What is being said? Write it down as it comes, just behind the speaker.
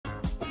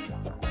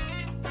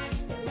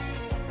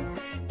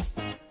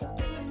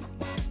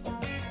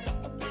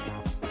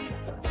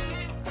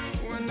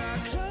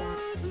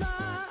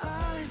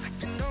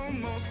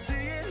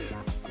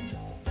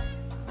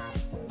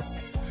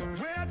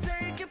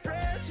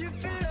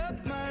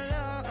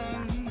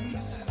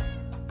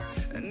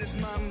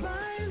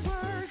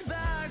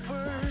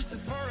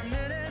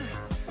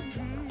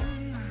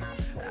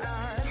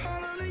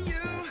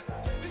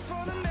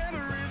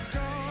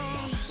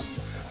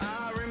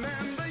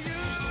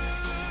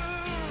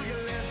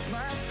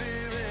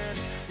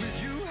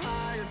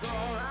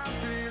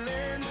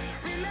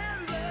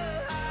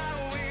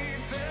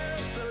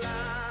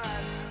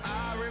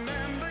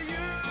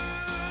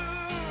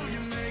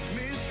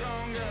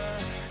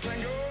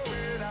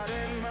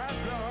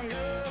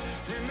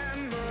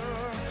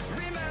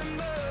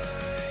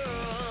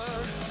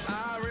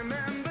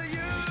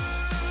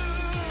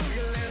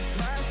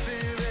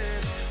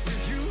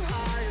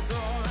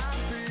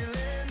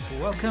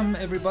Welcome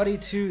everybody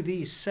to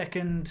the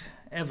second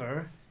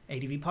ever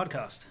ADV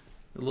podcast.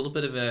 A little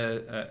bit of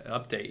a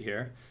update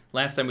here.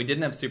 Last time we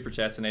didn't have Super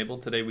Chats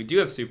enabled. Today we do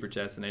have Super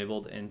Chats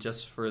enabled. And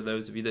just for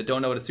those of you that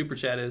don't know what a Super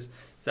Chat is,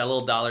 it's that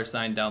little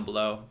 $ down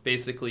below.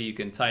 Basically, you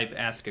can type,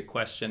 ask a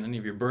question, any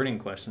of your burning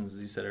questions, as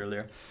you said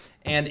earlier,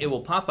 and it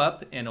will pop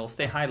up and it will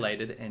stay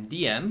highlighted. And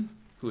DM,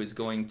 who is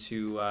going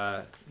to,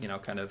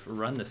 kind of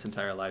run this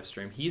entire live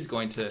stream, he's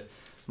going to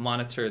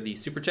monitor the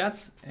Super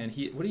Chats. And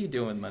what are you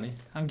doing, money?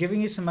 I'm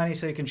giving you some money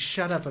so you can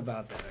shut up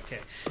about that. Okay.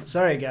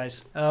 Sorry,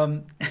 guys.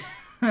 Not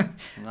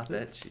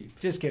that cheap.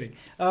 Just kidding.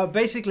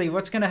 Basically,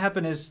 what's going to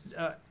happen is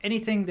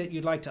anything that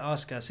you'd like to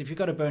ask us, if you've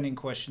got a burning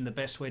question, the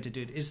best way to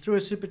do it is through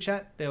a super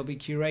chat. They'll be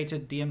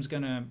curated. DM's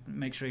going to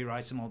make sure he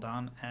writes them all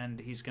down, and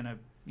he's going to,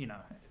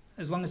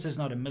 as long as there's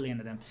not a million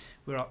of them,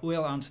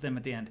 we'll answer them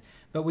at the end.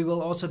 But we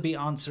will also be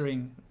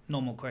answering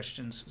normal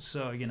questions.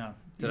 So,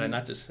 Did I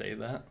not just say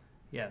that?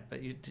 Yeah,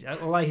 but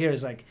all I hear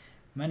is like,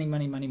 money,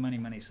 money, money, money,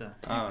 money, sir.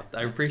 Oh,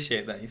 I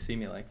appreciate that. You see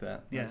me like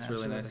that. Yeah, that's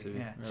really nice of you.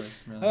 Yeah.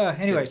 Really.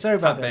 Anyway, sorry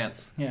about that.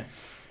 Pants. Yeah.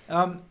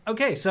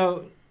 Okay,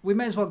 so we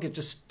may as well get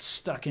just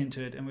stuck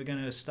into it, and we're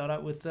going to start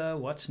out with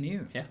what's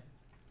new. Yeah.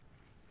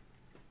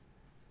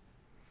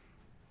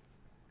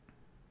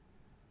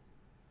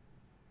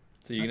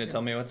 So you're going to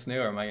tell me what's new,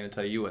 or am I going to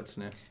tell you what's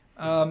new?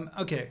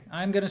 Okay,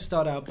 I'm going to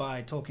start out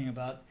by talking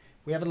about...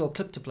 We have a little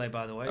clip to play,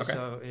 by the way, okay.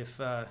 So if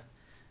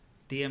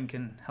DM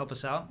can help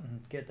us out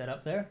and get that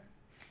up there,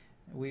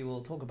 we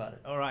will talk about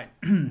it. All right.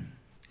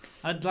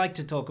 I'd like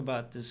to talk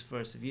about this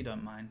first, if you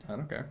don't mind. I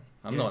don't care.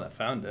 I'm the one that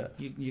found it.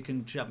 You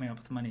can shut me up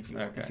with money if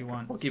you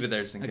want. We'll keep it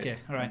there just in case. Okay,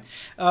 all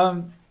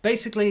right.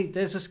 Basically,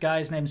 there's this guy,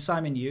 his name's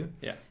Simon Yu.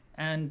 Yeah.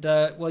 And,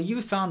 you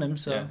found him,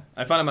 so... Yeah.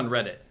 I found him on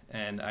Reddit,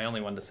 and I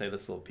only wanted to say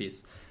this little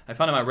piece. I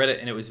found him on Reddit,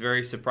 and it was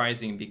very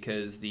surprising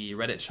because the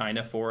Reddit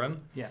China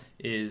forum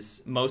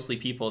is mostly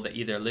people that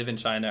either live in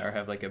China or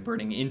have like a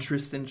burning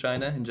interest in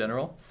China in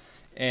general.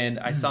 And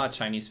I saw a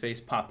Chinese face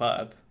pop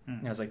up,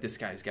 and I was like, this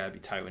guy's got to be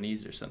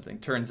Taiwanese or something.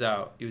 Turns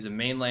out he was a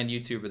mainland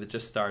YouTuber that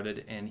just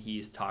started, and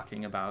he's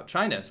talking about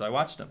China, so I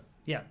watched him.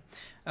 Yeah.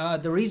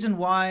 The reason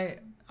why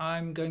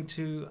I'm going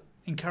to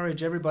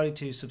encourage everybody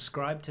to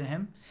subscribe to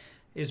him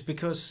is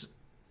because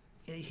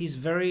he's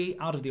very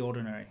out of the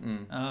ordinary.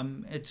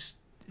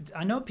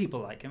 I know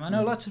people like him. I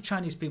know lots of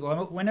Chinese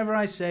people. Whenever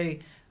I say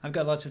I've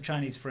got lots of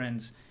Chinese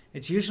friends,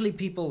 it's usually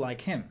people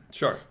like him.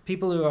 Sure.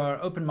 People who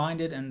are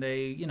open-minded and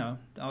they,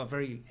 are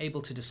very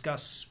able to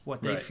discuss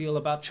what they feel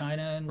about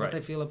China and what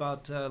they feel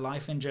about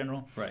life in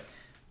general. Right.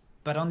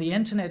 But on the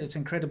internet, it's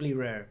incredibly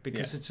rare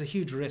because it's a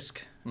huge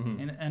risk.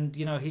 And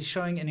he's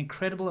showing an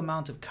incredible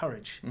amount of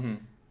courage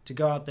to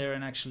go out there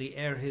and actually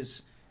air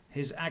his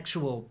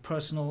actual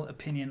personal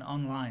opinion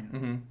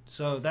online.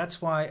 So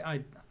that's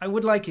why I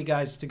would like you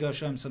guys to go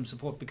show him some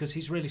support because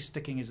he's really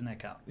sticking his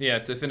neck out. Yeah,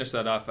 to finish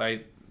that off,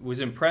 I was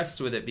impressed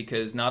with it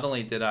because not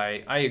only did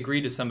I agree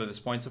to some of his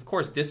points, of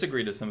course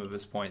disagree to some of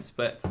his points,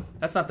 but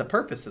that's not the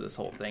purpose of this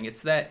whole thing.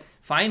 It's that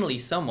finally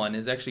someone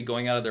is actually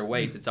going out of their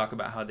way to talk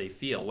about how they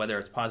feel, whether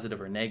it's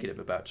positive or negative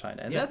about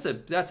China. And that's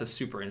a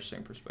super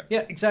interesting perspective.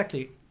 Yeah,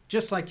 exactly.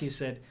 Just like you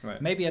said,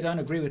 maybe I don't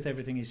agree with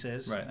everything he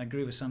says. I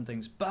agree with some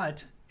things,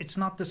 but it's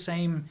not the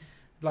same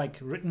like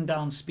written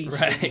down speech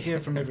that you hear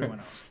from everyone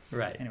else.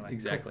 Anyway,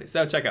 exactly. Cool.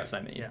 So check out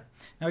Simon. Yeah.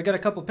 Now we got a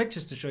couple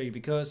pictures to show you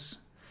because...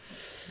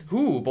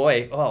 Ooh,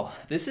 boy. Oh,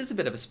 this is a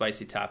bit of a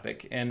spicy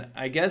topic. And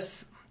I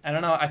guess, I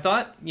don't know, I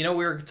thought, we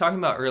were talking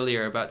about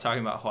earlier about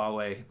talking about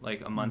Huawei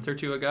like a month or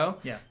two ago.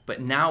 Yeah.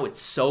 But now it's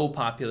so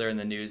popular in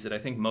the news that I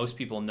think most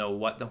people know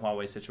what the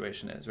Huawei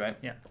situation is, right?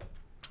 Yeah.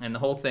 And the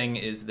whole thing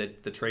is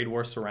that the trade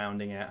war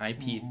surrounding it,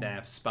 IP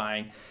theft,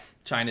 spying,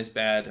 China's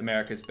bad,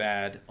 America's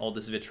bad, all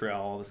this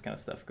vitriol, all this kind of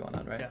stuff going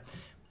on, right? Yeah.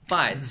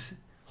 But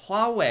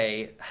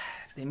Huawei,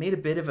 they made a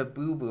bit of a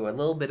boo-boo, a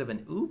little bit of an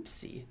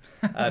oopsie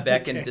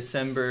back in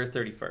December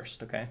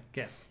 31st, okay?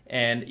 Yeah.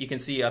 And you can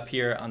see up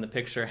here on the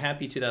picture,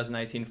 happy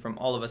 2019 from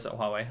all of us at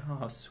Huawei. Oh,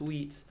 how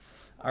sweet.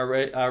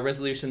 Our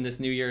resolution this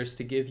new year is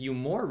to give you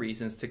more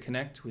reasons to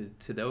connect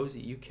to those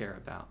that you care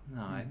about.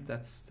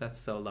 That's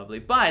so lovely.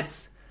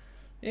 But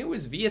it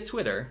was via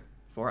Twitter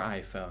for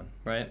iPhone,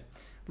 right?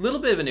 A little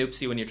bit of an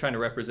oopsie when you're trying to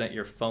represent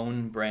your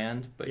phone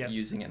brand, but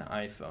using an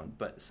iPhone.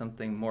 But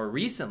something more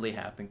recently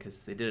happened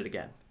because they did it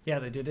again. Yeah,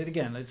 they did it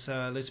again.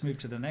 Let's move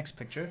to the next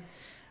picture,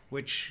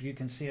 which you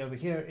can see over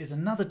here is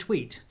another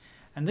tweet.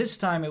 And this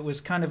time it was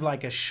kind of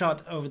like a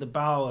shot over the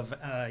bow of,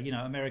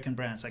 American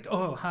brands. Like,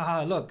 oh,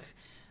 haha, look,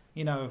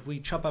 we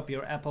chop up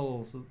your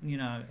Apple,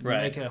 and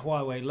make a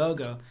Huawei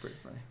logo. It's pretty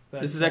funny.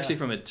 But, this is actually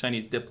from a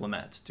Chinese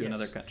diplomat to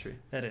another country.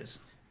 That is.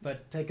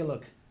 But take a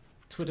look.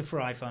 Twitter for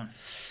iPhone.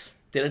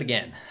 Did it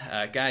again.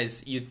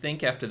 Guys, you'd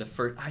think after the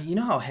first... you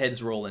know how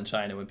heads roll in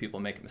China when people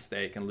make a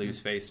mistake and lose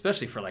face,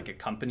 especially for like a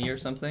company or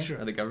something,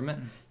 or the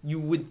government. You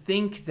would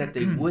think that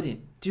they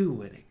wouldn't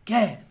do it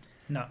again.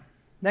 No.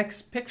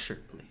 Next picture,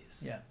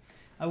 please. Yeah.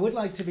 I would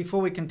like to, before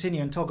we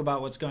continue and talk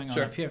about what's going on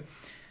up here,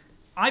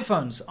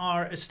 iPhones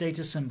are a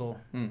status symbol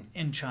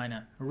in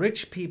China.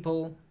 Rich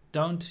people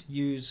don't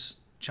use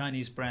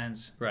Chinese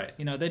brands. Right.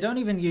 You know, they don't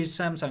even use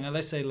Samsung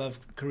unless they love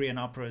Korean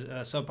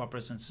opera, soap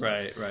operas and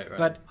stuff. Right.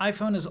 But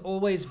iPhone has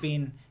always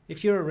been,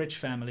 if you're a rich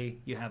family,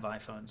 you have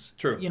iPhones.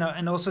 True. You know,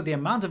 and also the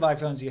amount of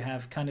iPhones you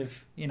have kind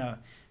of, you know,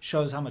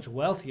 shows how much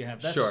wealth you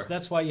have.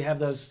 That's why you have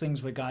those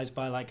things where guys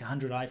buy like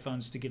 100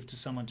 iPhones to give to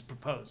someone to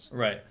propose.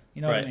 Right.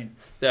 You know what I mean?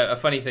 A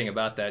funny thing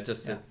about that,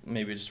 just to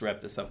maybe just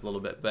wrap this up a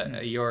little bit,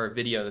 but your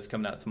video that's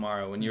coming out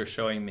tomorrow, when you're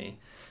showing me,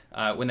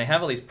 when they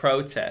have all these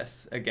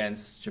protests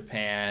against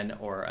Japan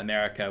or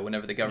America,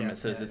 whenever the government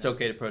says it's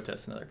okay to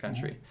protest in another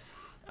country,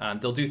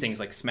 they'll do things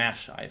like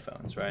smash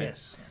iPhones, right?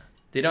 Yes. Yeah.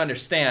 They don't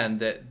understand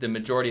that the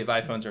majority of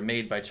iPhones are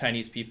made by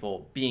Chinese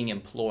people being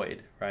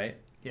employed, right?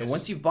 Yes. And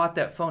once you've bought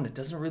that phone, it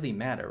doesn't really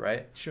matter,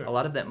 right? Sure. A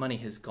lot of that money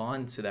has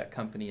gone to that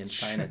company in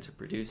China to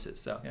produce it.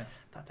 So I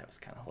thought that was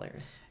kind of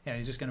hilarious. Yeah,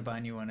 you're just going to buy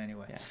a new one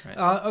anyway. Yeah,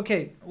 right.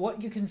 Okay,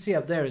 what you can see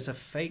up there is a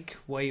fake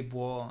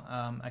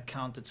Weibo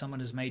account that someone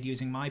has made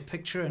using my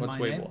picture and What's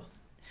my Weibo? name.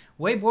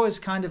 Weibo is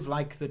kind of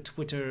like the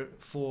Twitter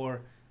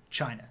for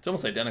China. It's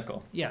almost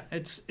identical. Yeah,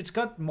 it's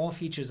got more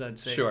features, I'd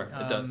say. Sure,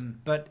 it does.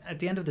 But at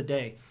the end of the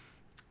day,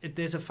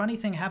 there's a funny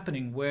thing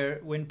happening where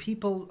when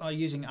people are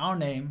using our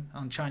name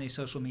on Chinese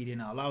social media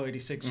now,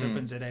 Lao86,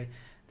 Serpent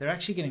they're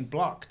actually getting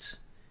blocked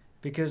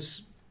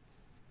because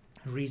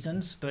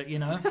reasons, but you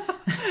know,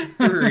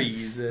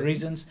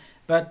 reasons.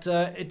 But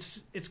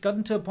it's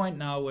gotten to a point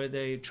now where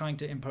they're trying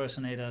to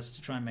impersonate us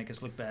to try and make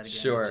us look bad again,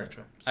 sure.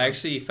 etc. I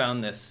actually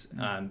found this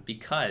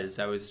because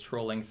I was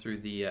trolling through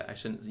the. I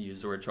shouldn't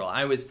use the word troll.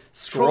 I was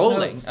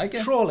scrolling. I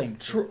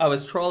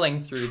was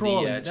trolling through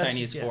the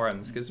Chinese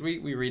forums because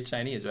we read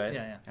Chinese, right?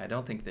 Yeah. I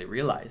don't think they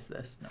realize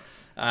this. No.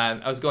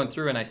 I was going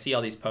through and I see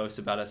all these posts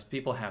about us.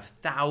 People have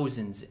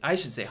thousands, I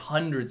should say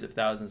hundreds of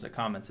thousands of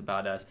comments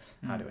about us,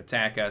 how to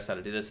attack us, how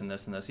to do this and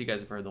this and this. You guys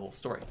have heard the whole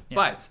story. Yeah.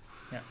 But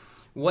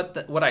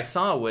what I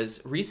saw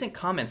was recent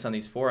comments on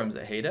these forums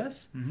that hate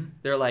us.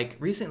 They're like,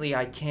 recently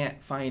I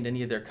can't find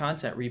any of their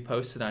content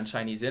reposted on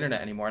Chinese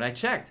internet anymore. And I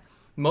checked.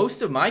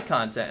 Most of my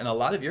content and a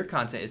lot of your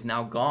content is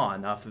now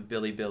gone off of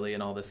Bilibili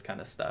and all this kind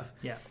of stuff.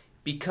 Yeah.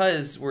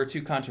 Because we're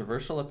too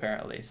controversial,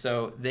 apparently.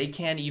 So they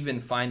can't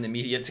even find the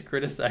media to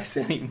criticize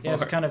anymore. Yeah,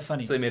 it's kind of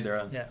funny. So they made their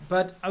own. Yeah,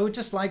 but I would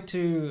just like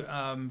to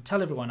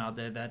tell everyone out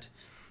there that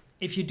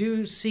if you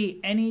do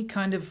see any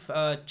kind of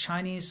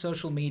Chinese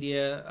social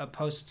media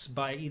posts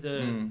by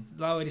either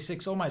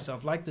Lao86 or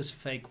myself, like this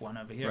fake one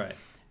over here,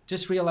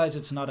 just realize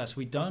it's not us.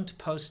 We don't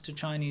post to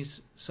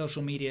Chinese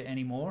social media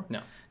anymore.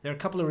 No. There are a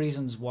couple of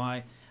reasons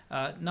why.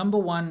 Number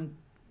one,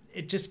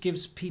 it just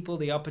gives people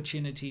the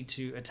opportunity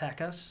to attack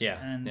us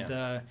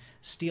and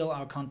steal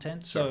our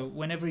content. Sure. So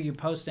whenever you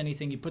post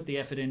anything, you put the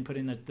effort in, put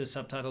in the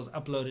subtitles,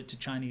 upload it to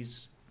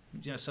Chinese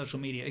social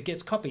media. It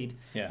gets copied,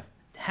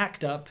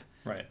 hacked up,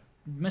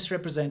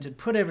 misrepresented,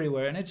 put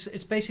everywhere, and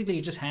it's basically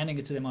just handing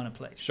it to them on a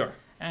plate. Sure.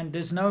 And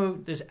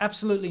there's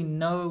absolutely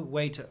no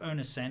way to earn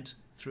a cent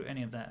through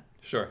any of that.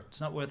 Sure. It's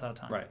not worth our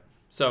time. Right.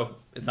 So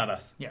it's not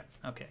us. Yeah.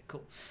 Okay,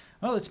 cool.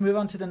 Well, let's move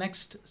on to the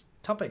next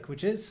topic,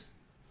 which is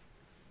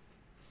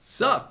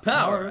Soft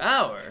Power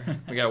Hour.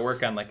 We got to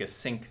work on like a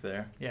sync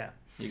there. Yeah.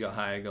 You go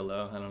high, I go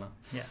low. I don't know.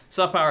 Yeah.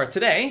 Soft Power.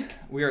 Today,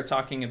 we are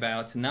talking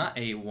about not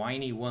a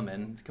whiny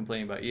woman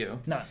complaining about you.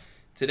 No.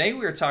 Today,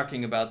 we are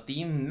talking about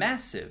the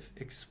massive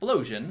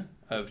explosion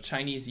of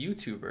Chinese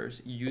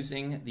YouTubers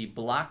using the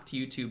blocked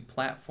YouTube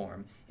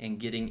platform and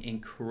getting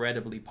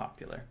incredibly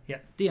popular. Yeah.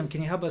 DM,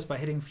 can you help us by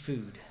hitting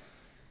food?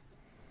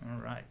 All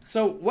right.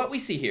 So what we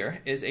see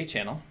here is a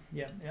channel.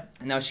 Yeah.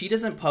 Now, she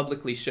doesn't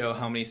publicly show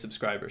how many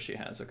subscribers she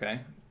has, okay?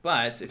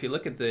 But if you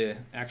look at the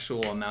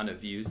actual amount of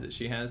views that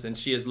she has, and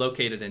she is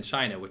located in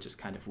China, which is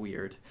kind of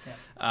weird,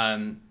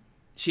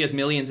 she has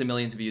millions and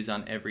millions of views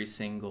on every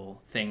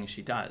single thing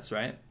she does,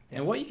 right? Yeah.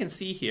 And what you can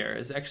see here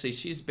is actually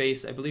she's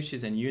based, I believe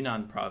she's in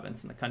Yunnan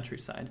province in the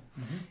countryside,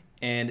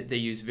 and they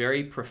use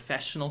very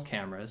professional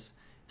cameras,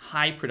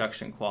 high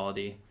production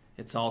quality.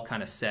 It's all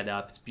kind of set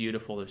up. It's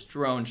beautiful. There's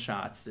drone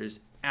shots.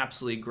 There's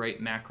absolutely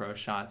great macro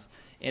shots.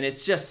 And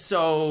it's just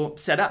so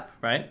set up,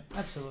 right?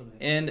 Absolutely.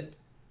 And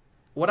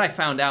what I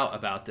found out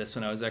about this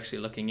when I was actually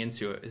looking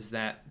into it is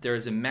that there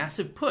is a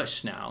massive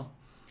push now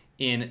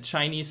in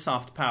Chinese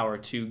soft power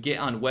to get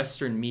on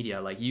Western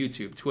media like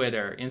YouTube,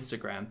 Twitter,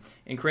 Instagram,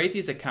 and create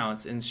these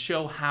accounts and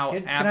show how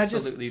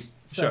absolutely...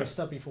 Sorry,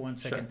 stop you for 1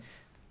 second. Sure.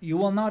 You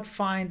will not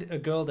find a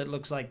girl that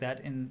looks like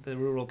that in the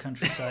rural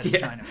countryside of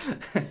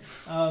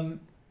China.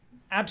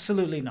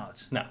 Absolutely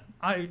not. No.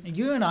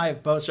 You and I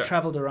have both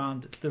traveled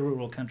around the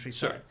rural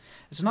countryside. Sure.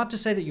 It's not to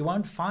say that you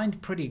won't find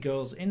pretty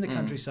girls in the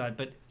countryside,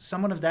 but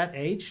someone of that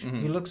age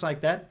who looks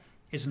like that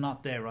is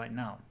not there right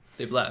now.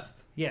 They've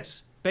left.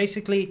 Yes.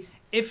 Basically,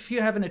 if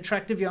you have an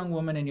attractive young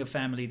woman in your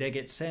family, they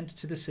get sent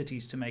to the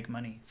cities to make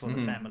money for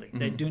the family.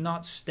 They do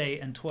not stay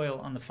and toil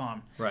on the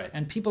farm. Right.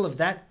 And people of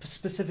that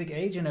specific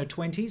age, in their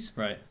 20s,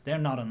 they're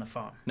not on the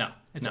farm. No.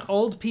 It's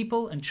old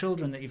people and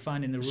children that you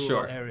find in the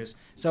rural areas.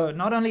 So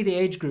not only the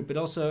age group, but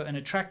also an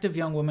attractive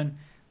young woman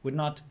would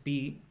not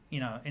be you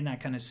know, in that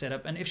kind of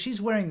setup. And if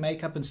she's wearing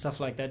makeup and stuff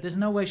like that, there's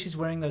no way she's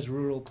wearing those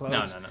rural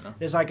clothes. No.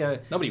 There's like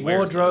a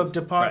wardrobe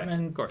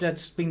department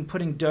that's been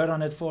putting dirt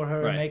on it for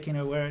her and making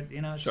her wear it.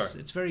 You know,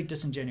 it's very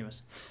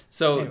disingenuous.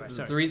 So anyway,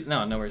 the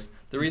reason, no worries.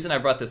 The reason I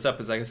brought this up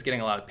is I was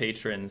getting a lot of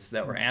patrons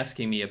that were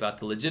asking me about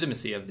the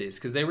legitimacy of these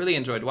because they really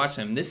enjoyed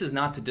watching them. This is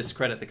not to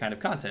discredit the kind of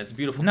content. It's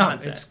beautiful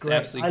content. It's great.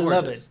 It's absolutely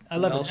gorgeous. I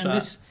love it. And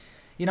this,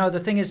 you know, the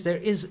thing is, there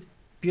is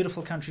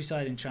beautiful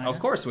countryside in China. Of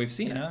course, we've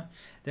seen it.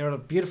 There are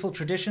beautiful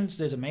traditions.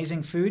 There's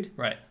amazing food.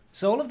 Right.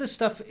 So all of this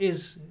stuff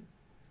is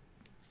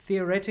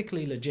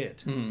theoretically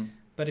legit.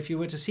 But if you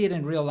were to see it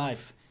in real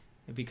life,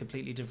 it'd be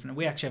completely different.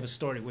 We actually have a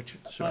story, which,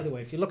 by the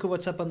way, if you look at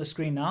what's up on the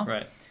screen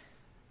now,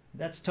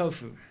 that's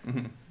tofu.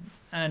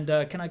 And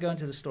can I go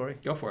into the story?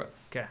 Go for it.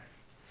 Okay.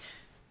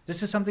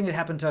 This is something that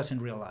happened to us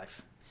in real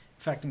life.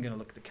 In fact, I'm going to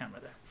look at the camera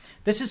there.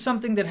 This is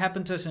something that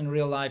happened to us in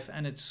real life,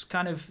 and it's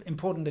kind of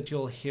important that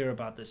you'll hear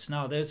about this.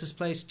 Now, there's this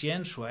place,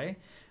 Jianshui,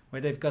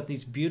 where they've got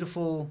these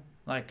beautiful,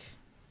 like,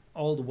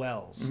 old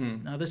wells.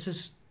 Now, this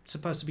is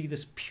supposed to be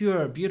this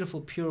pure,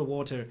 beautiful, pure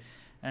water,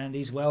 and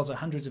these wells are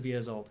hundreds of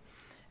years old.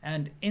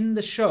 And in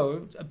the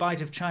show, A Bite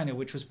of China,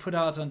 which was put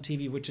out on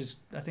TV, which is,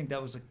 I think that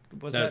was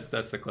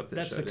that's the clip that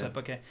that's showed, the clip,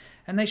 okay.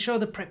 And they show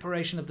the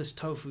preparation of this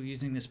tofu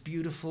using this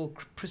beautiful,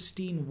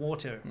 pristine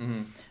water.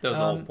 That was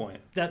the whole point.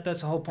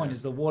 That's the whole point,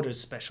 is the water is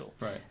special.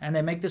 Right. And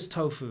they make this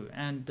tofu.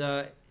 And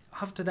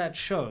after that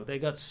show, they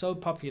got so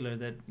popular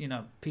that, you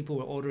know, people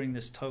were ordering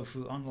this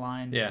tofu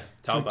online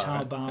through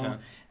Taobao,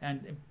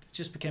 and it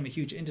just became a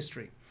huge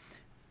industry.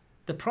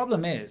 The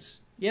problem is,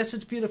 yes,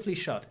 it's beautifully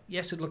shot.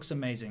 Yes, it looks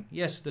amazing.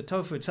 Yes, the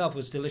tofu itself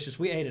was delicious.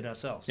 We ate it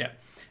ourselves. Yeah.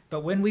 But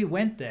when we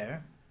went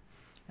there,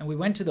 and we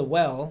went to the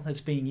well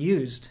that's being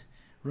used,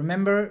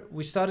 remember,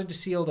 we started to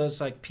see all those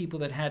like people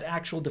that had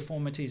actual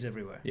deformities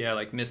everywhere. Yeah,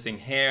 like missing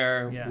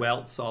hair,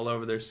 welts all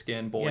over their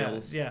skin,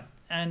 boils. Yeah.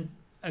 And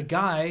a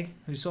guy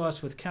who saw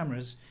us with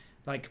cameras,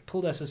 like,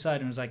 pulled us aside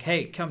and was like,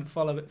 "Hey, come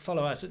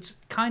follow us." It's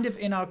kind of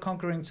in our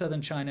Conquering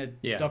Southern China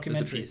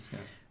documentary. There's a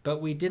piece, But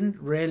we didn't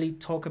really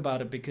talk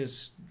about it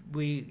because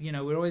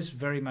we're always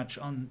very much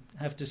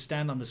have to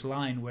stand on this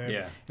line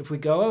where if we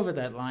go over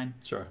that line,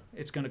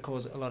 it's going to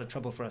cause a lot of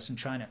trouble for us in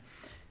China.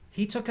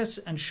 He took us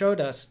and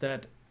showed us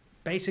that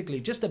basically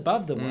just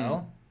above the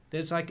well,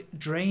 there's like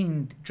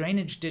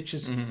drainage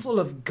ditches full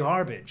of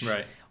garbage.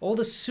 Right. All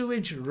the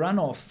sewage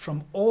runoff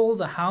from all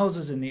the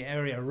houses in the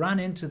area run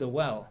into the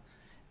well.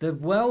 The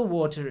well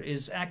water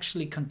is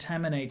actually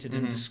contaminated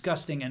and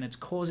disgusting, and it's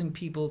causing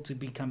people to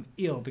become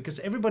ill because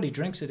everybody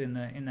drinks it in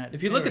that.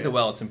 If you look at the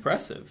well, it's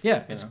impressive.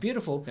 Yeah, it's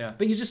beautiful. Yeah.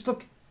 But you just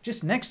look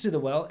just next to the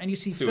well, and you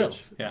see sewage.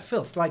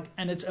 Filth,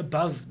 and it's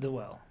above the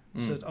well,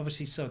 so it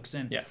obviously soaks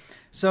in. Yeah.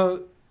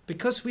 So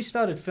because we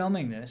started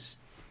filming this,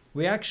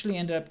 we actually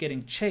ended up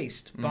getting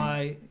chased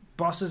by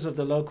bosses of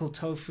the local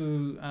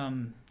tofu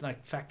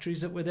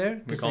factories that were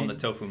there. We call them the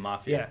tofu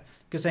mafia. Yeah,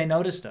 because they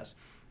noticed us.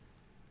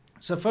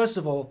 So first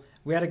of all,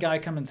 we had a guy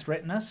come and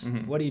threaten us.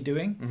 What are you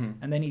doing?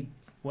 And then he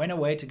went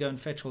away to go and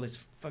fetch all his,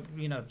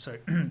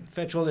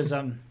 fetch all his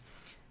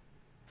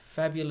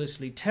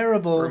fabulously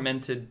terrible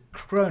fermented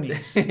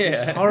cronies,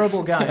 these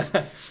horrible guys.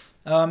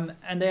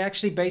 And they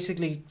actually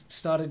basically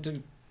started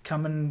to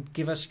come and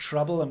give us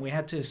trouble, and we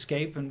had to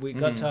escape. And we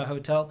got to our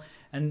hotel,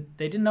 and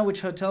they didn't know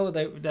which hotel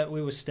that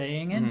we were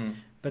staying in.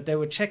 But they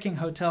were checking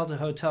hotel to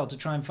hotel to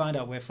try and find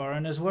out where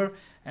foreigners were,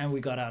 and we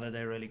got out of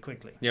there really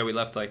quickly. Yeah, we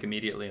left like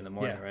immediately in the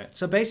morning, right?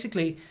 So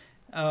basically,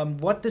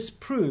 what this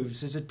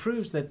proves is it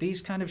proves that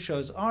these kind of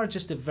shows are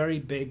just a very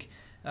big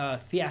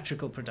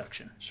theatrical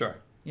production. Sure.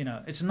 You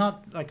know, it's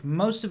not like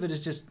most of it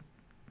is just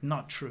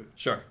not true.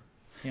 Sure.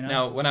 You know?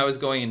 Now, when I was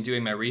going and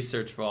doing my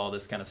research for all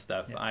this kind of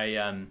stuff,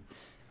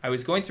 I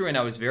was going through and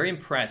I was very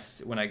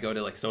impressed when I go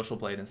to like Social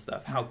Blade and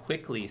stuff, how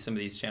quickly some of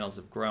these channels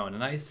have grown.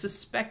 And I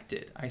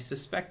suspected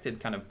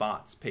kind of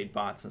bots, paid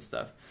bots and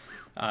stuff,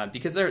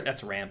 because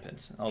that's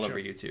rampant all over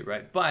YouTube,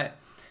 right? But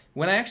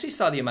when I actually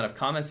saw the amount of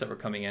comments that were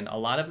coming in, a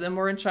lot of them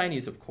were in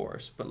Chinese, of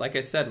course. But like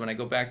I said, when I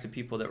go back to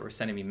people that were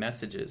sending me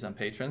messages on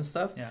Patreon and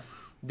stuff,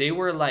 they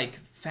were like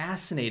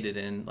fascinated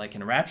and like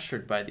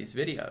enraptured by these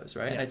videos,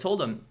 right? And I told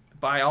them,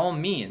 by all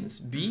means,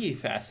 be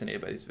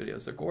fascinated by these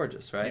videos. They're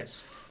gorgeous, right?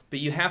 Yes. But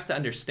you have to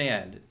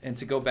understand, and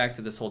to go back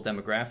to this whole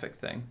demographic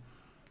thing,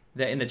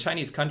 that in the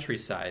Chinese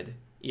countryside,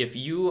 if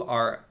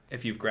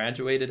you've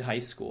graduated high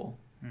school,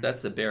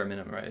 that's the bare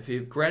minimum, right? If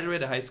you've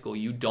graduated high school,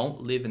 you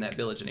don't live in that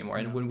village anymore.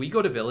 And when we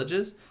go to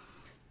villages,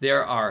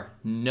 there are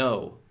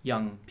no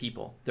young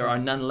people. There are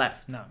none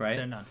left, right?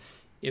 There are none.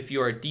 If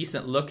you are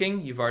decent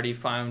looking, you've already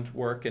found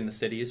work in the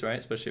cities, right?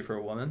 Especially for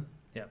a woman.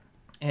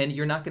 And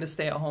you're not going to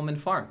stay at home and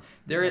farm.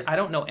 I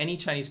don't know any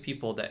Chinese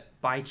people that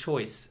by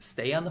choice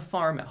stay on the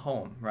farm at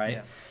home, right?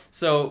 Yeah.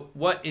 So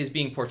what is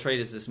being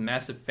portrayed is this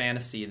massive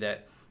fantasy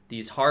that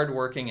these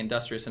hardworking,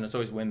 industrious, and it's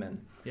always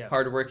women,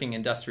 hardworking,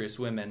 industrious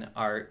women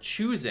are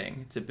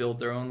choosing to build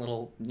their own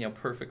little,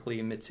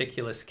 perfectly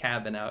meticulous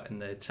cabin out in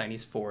the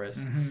Chinese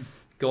forest,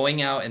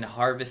 going out and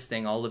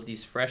harvesting all of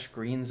these fresh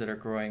greens that are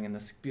growing in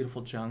this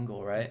beautiful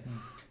jungle, right?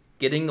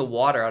 getting the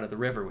water out of the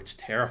river, which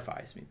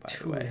terrifies me, by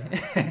the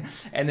way,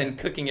 and then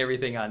cooking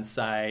everything on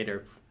site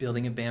or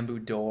building a bamboo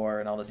door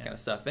and all this kind of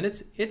stuff. And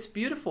it's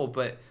beautiful,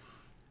 but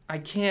I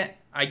can't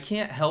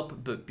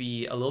help but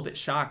be a little bit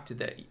shocked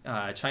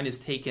that China's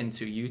taken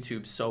to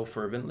YouTube so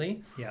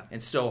fervently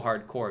and so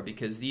hardcore,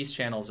 because these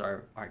channels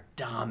are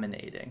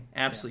dominating,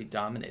 absolutely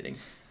dominating.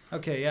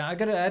 Okay, I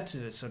got to add to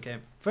this. Okay,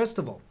 first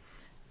of all,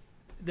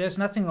 there's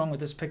nothing wrong with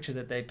this picture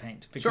that they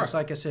paint, because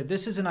like I said,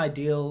 this is an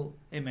ideal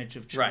image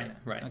of China.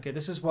 Right. Okay,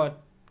 this is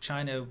what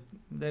China,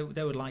 they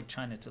would like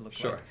China to look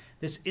like.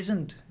 This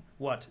isn't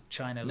what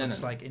China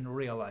looks like in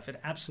real life. It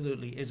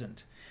absolutely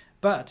isn't.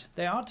 But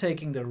they are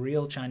taking the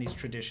real Chinese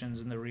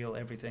traditions and the real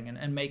everything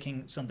and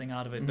making something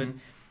out of it. But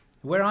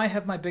where I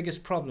have my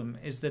biggest problem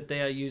is that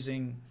they are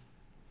using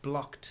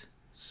blocked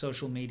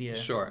social media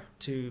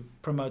to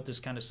promote this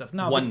kind of stuff.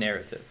 Now, one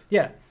narrative.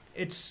 Yeah,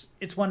 it's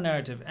one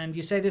narrative. And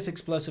you say there's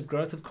explosive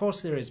growth. Of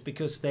course there is,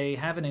 because they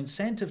have an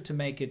incentive to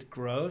make it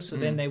grow. So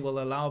then they will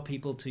allow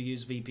people to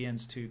use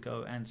VPNs to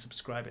go and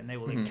subscribe, and they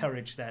will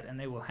encourage that, and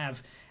they will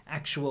have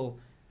actual,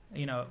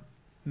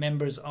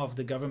 members of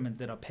the government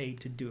that are paid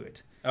to do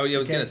it. Oh, yeah, I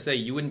was going to say,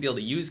 you wouldn't be able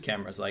to use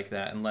cameras like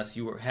that unless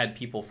you had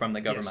people from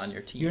the government on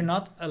your team. You're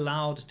not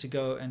allowed to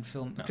go and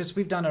film, because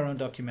we've done our own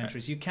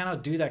documentaries. You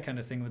cannot do that kind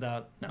of thing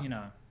without,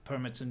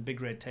 permits and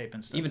big red tape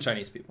and stuff. Even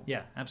Chinese people.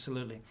 Yeah,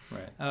 absolutely.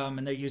 Right.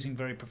 And they're using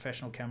very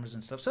professional cameras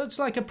and stuff. So it's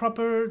like a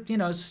proper,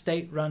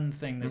 state-run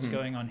thing that's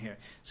going on here.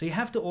 So you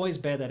have to always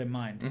bear that in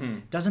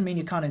mind. Doesn't mean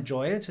you can't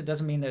enjoy it. It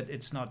doesn't mean that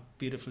it's not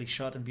beautifully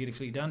shot and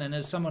beautifully done. And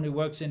as someone who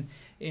works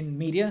in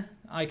media,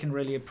 I can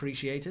really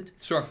appreciate it.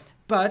 Sure.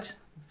 But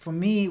for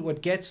me,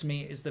 what gets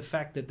me is the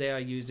fact that they are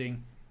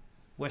using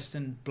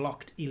Western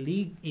blocked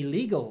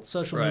illegal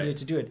social media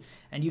to do it.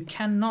 And you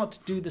cannot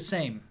do the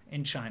same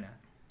in China.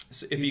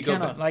 So if you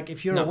cannot, like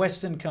if you're a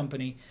Western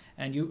company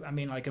and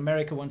like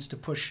America wants to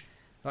push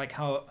like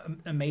how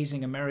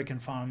amazing American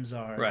farms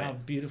are, how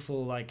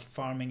beautiful like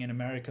farming in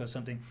America or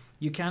something,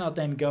 you cannot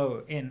then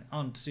go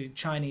onto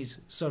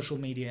Chinese social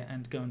media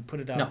and go and put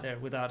it out there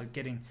without it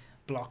getting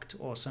blocked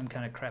or some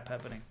kind of crap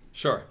happening.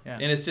 Sure. Yeah.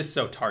 And it's just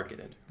so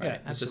targeted, right?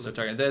 Yeah, it's just so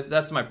targeted.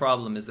 That's my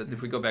problem, is that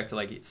if we go back to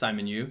like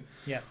Simon Yu,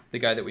 the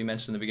guy that we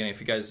mentioned in the beginning,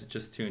 if you guys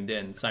just tuned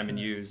in, Simon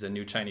Yu's a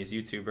new Chinese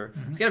YouTuber.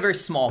 He's got a very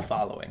small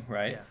following,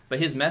 right? Yeah. But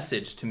his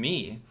message to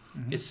me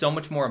is so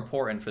much more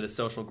important for the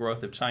social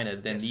growth of China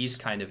than these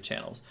kind of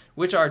channels,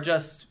 which are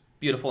just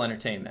beautiful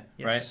entertainment,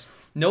 right?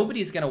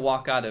 Nobody's going to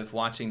walk out of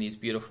watching these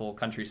beautiful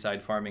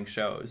countryside farming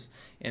shows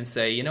and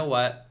say, you know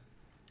what?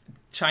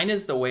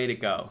 China's the way to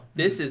go.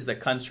 This is the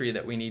country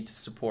that we need to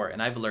support.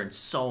 And I've learned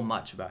so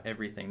much about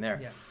everything there.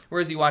 Yeah.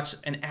 Whereas you watch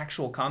an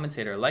actual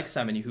commentator like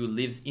Simon Yu, who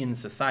lives in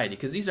society,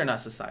 because these are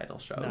not societal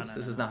shows.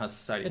 This is not how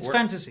society works.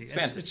 Fantasy. It's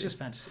fantasy. It's just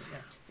fantasy. Yeah.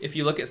 If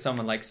you look at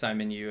someone like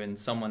Simon Yu and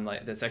someone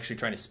that's actually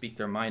trying to speak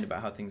their mind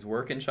about how things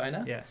work in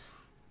China,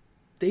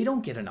 they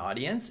don't get an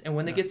audience. And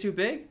when they get too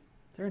big,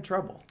 they're in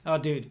trouble. Oh,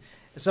 dude.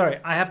 Sorry,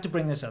 I have to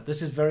bring this up.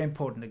 This is very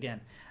important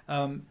again.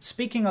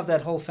 Speaking of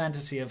that whole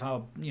fantasy of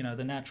how,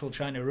 the natural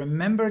China,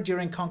 remember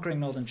during Conquering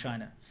Northern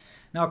China.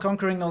 Now,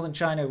 Conquering Northern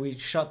China, we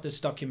shot this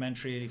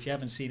documentary. If you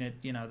haven't seen it,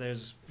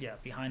 there's,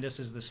 behind us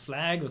is this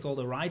flag with all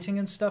the writing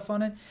and stuff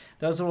on it.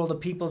 Those are all the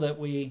people that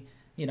we,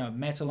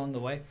 met along the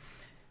way.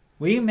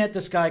 We met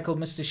this guy called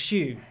Mr.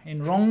 Xu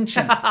in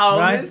Rongchen.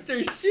 Right?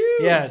 Mr. Xu!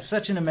 Yeah,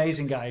 such an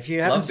amazing guy. If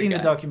you haven't seen the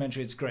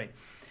documentary, it's great.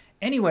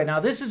 Anyway, now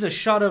this is a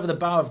shot over the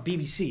bow of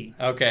BBC.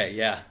 Okay,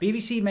 yeah.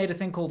 BBC made a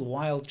thing called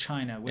Wild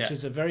China, which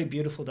is a very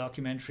beautiful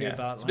documentary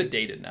about. It's a bit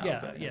dated now.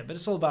 But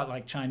it's all about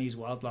like Chinese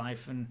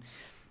wildlife,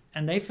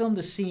 and they filmed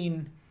a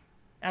scene.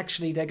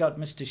 Actually, they got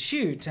Mr.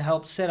 Xu to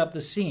help set up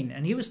the scene,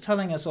 and he was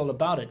telling us all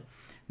about it.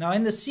 Now,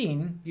 in the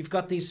scene, you've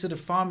got these sort of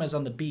farmers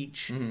on the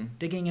beach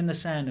digging in the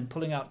sand and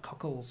pulling out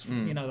cockles,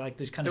 from, like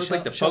this kind of. It was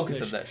like the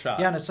focus of that shot.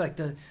 Yeah, and it's like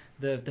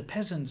the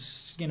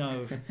peasants,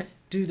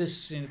 do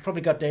this.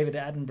 Probably got David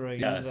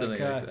Attenborough.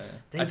 Something like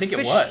that. I think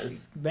it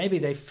was. Maybe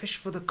they fish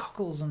for the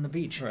cockles on the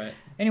beach. Right.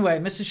 Anyway,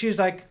 Mr. Xu's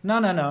like,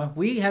 no.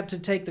 We had to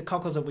take the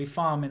cockles that we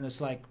farm in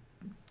this like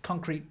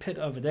concrete pit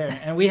over there,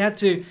 and we had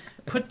to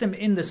put them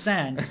in the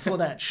sand for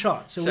that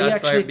shot. So Shots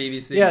fired,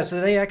 BBC. Yeah, so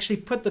they actually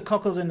put the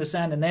cockles in the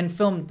sand and then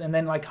filmed, and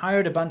then like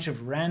hired a bunch of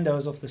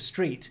randos off the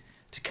street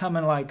to come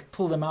and like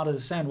pull them out of the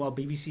sand while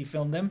BBC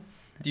filmed them.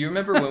 Do you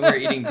remember when we were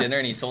eating dinner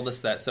and he told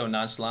us that so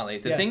nonchalantly?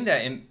 The thing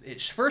that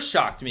it first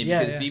shocked me,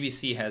 because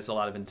BBC has a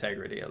lot of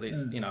integrity, at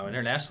least,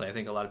 internationally. I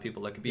think a lot of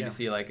people look at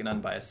BBC like an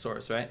unbiased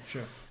source, right?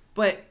 Sure.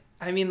 But,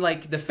 I mean,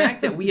 like, the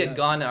fact that we had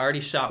gone and already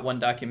shot one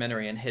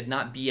documentary and had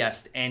not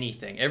BS'd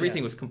anything,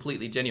 everything was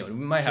completely genuine.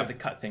 We might have to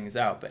cut things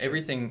out, but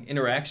everything,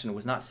 interaction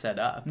was not set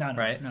up,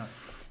 right? No.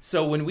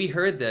 So when we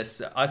heard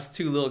this, us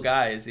two little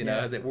guys, you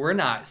know, that we're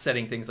not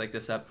setting things like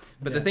this up.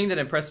 But the thing that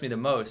impressed me the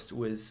most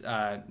was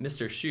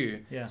Mr.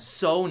 Xu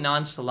so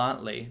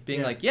nonchalantly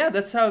being like, yeah,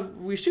 that's how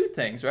we shoot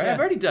things, right? I've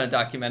already done a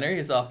documentary.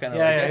 He's all kind of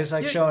like, he's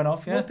like showing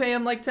off. We'll pay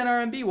him like 10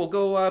 RMB. We'll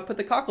go put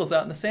the cockles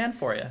out in the sand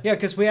for you. Yeah,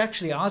 because we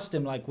actually asked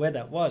him like where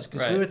that was,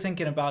 because we were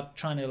thinking about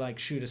trying to like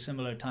shoot a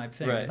similar type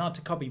thing, not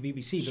to copy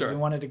BBC, but we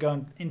wanted to go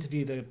and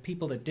interview the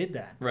people that did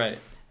that. Right.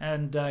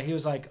 And he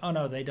was like, "Oh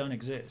no, they don't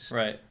exist."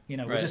 Right. You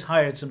know, we just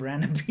hired some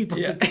random people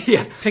to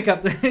pick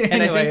up the. And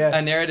anyway, I think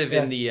a narrative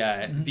in the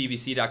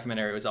BBC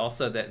documentary was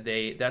also that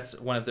that's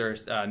one of their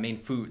main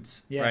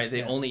foods, right?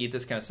 They only eat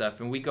this kind of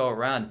stuff, and we go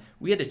around.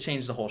 We had to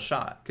change the whole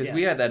shot because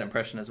we had that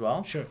impression as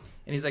well. Sure.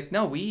 And he's like,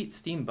 "No, we eat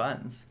steamed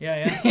buns."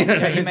 Yeah. You know,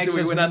 he makes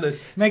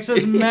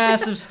those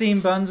massive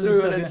steamed buns. So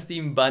we went on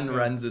steamed bun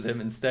runs with him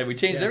instead. We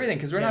changed everything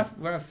because we're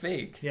not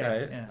fake.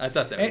 Right? I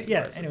thought that was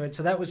impressive. Anyway,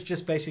 so that was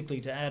just basically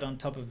to add on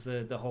top of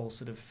the whole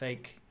sort of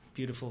fake,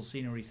 beautiful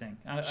scenery thing.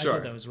 I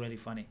thought that was really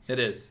funny. It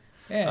is.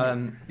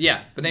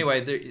 Yeah. But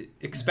anyway,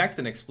 expect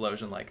an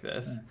explosion like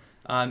this.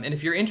 And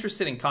if you're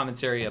interested in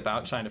commentary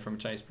about China from a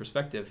Chinese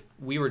perspective,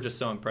 we were just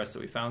so impressed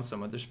that we found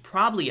someone. There's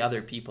probably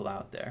other people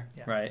out there,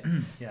 right?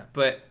 Yeah.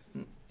 But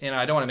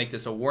I don't want to make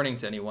this a warning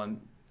to anyone.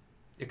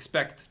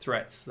 Expect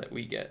threats that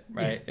we get,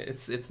 right? Yeah.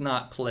 It's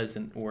not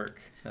pleasant work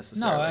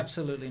necessarily. No,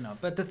 absolutely not.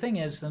 But the thing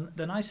is,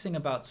 the nice thing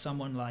about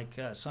someone like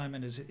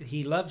Simon is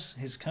he loves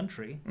his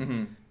country,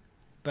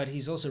 but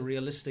he's also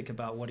realistic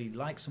about what he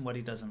likes and what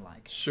he doesn't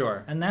like.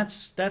 Sure. And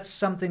that's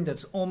something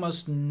that's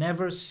almost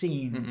never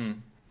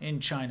seen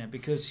in China,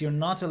 because you're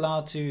not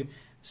allowed to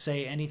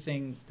say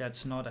anything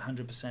that's not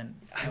 100%.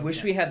 I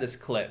wish we had this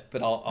clip,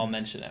 but I'll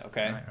mention it,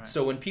 okay? Right.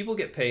 So when people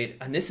get paid,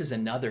 and this is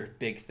another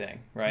big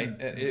thing, right?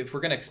 If we're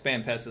going to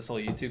expand past this whole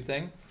YouTube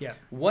thing,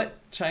 what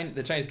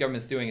the Chinese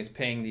government is doing is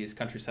paying these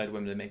countryside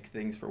women to make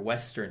things for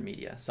Western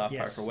media, soft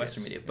power for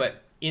Western media.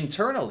 But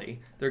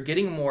internally, they're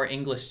getting more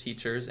English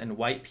teachers and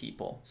white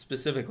people,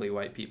 specifically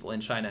white people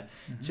in China,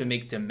 to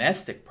make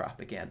domestic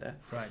propaganda.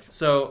 Right.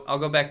 So I'll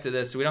go back to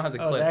this. We don't have the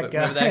clip, but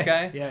remember that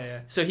guy? Yeah.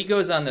 So he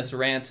goes on this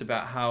rant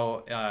about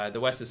how the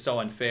West is so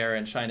unfair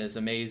and China is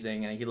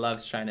amazing and he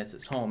loves China, it's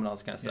his home and all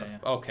this kind of stuff.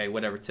 Okay,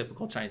 whatever,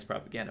 typical Chinese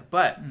propaganda.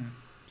 But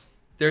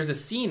there's a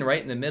scene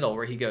right in the middle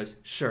where he goes,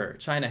 sure,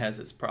 China has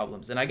its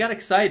problems. And I got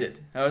excited.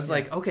 I was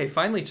like, okay,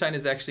 finally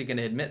China's actually going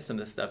to admit some of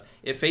this stuff.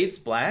 It fades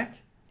black.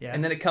 Yeah.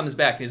 And then it comes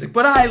back and he's like,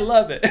 but I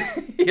love it.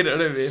 You know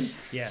what I mean?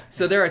 Yeah.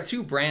 So there are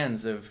two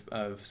brands of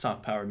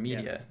soft power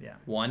media. Yeah.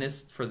 One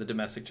is for the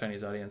domestic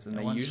Chinese audience, and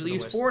they usually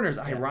use foreigners,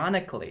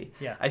 ironically.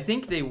 Yeah. I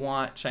think they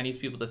want Chinese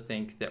people to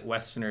think that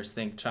Westerners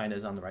think China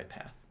is on the right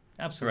path.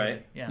 Absolutely.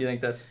 Right? Yeah. You think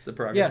that's the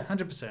program? Yeah,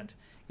 100%.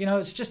 You know,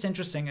 it's just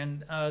interesting.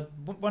 And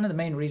one of the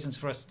main reasons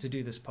for us to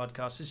do this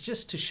podcast is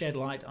just to shed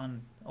light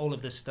on all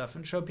of this stuff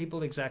and show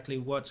people exactly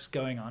what's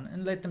going on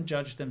and let them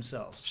judge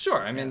themselves.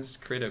 Sure. I mean, it's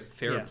create a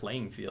fair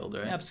playing field,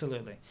 right?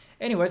 Absolutely.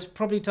 Anyway, it's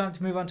probably time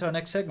to move on to our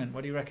next segment.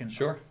 What do you reckon?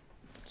 Sure.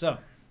 So,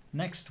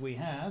 next we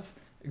have...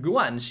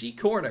 Guanxi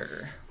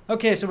Corner.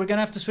 Okay, so we're going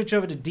to have to switch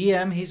over to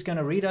DM. He's going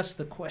to read us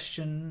the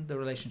question, the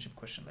relationship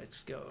question.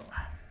 Let's go.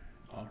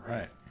 All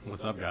right.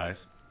 What's up,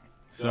 guys?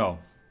 So...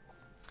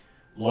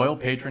 Loyal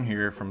patron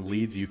here from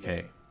Leeds,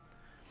 UK.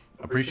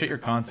 Appreciate your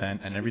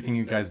content, and everything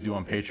you guys do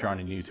on Patreon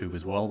and YouTube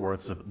is well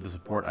worth the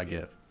support I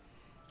give.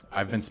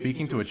 I've been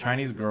speaking to a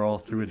Chinese girl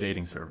through a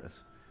dating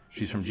service.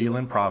 She's from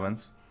Jilin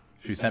province.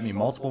 She sent me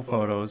multiple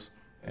photos,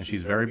 and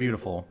she's very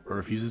beautiful, but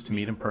refuses to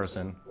meet in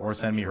person or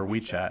send me her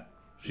WeChat.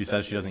 She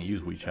says she doesn't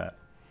use WeChat.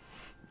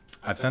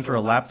 I've sent her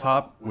a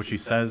laptop, which she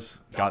says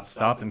got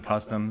stopped in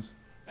customs,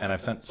 and I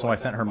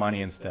sent her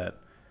money instead.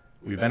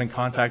 We've been in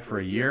contact for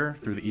a year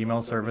through the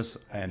email service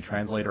and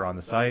translator on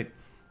the site,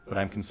 but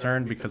I'm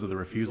concerned because of the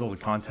refusal to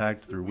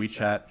contact through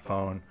WeChat,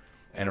 phone,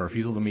 and a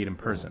refusal to meet in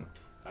person.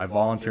 I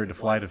volunteered to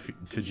fly to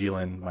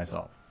Jilin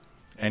myself.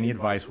 Any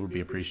advice would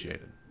be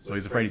appreciated. So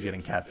he's afraid he's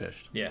getting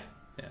catfished. Yeah,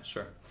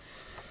 sure.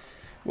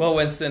 Well,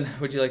 Winston,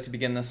 would you like to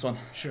begin this one?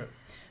 Sure.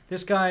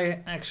 This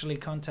guy actually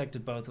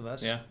contacted both of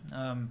us. Yeah.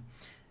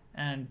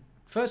 And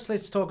first,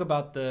 let's talk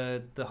about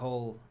the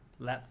whole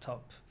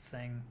laptop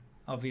thing.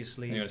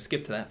 Obviously, you're going to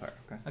skip to that part.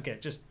 Okay,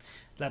 just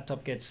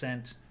laptop gets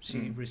sent.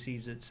 She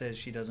receives it, says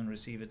she doesn't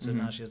receive it. So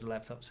now she has a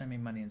laptop. Send me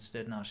money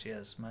instead. Now she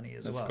has money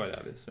as well. That's quite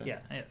obvious. Right?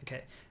 Yeah,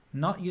 okay.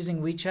 Not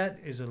using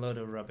WeChat is a load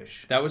of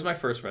rubbish. That was my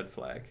first red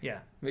flag. Yeah.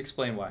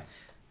 Explain why.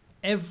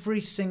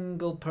 Every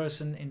single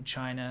person in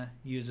China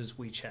uses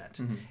WeChat.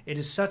 It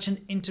is such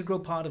an integral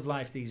part of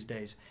life these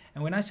days.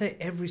 And when I say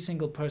every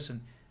single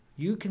person,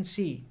 you can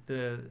see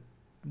the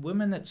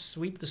women that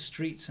sweep the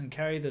streets and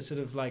carry the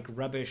sort of like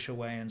rubbish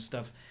away and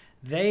stuff.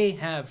 They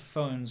have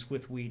phones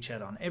with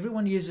WeChat on.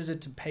 Everyone uses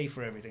it to pay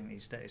for everything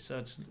these days. So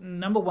it's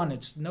number one.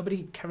 It's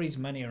nobody carries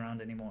money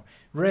around anymore.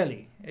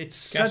 Really,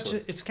 it's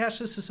it's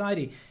cashless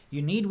society.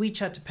 You need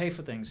WeChat to pay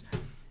for things.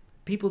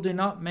 People do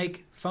not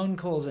make phone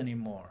calls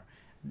anymore,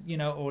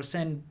 or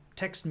send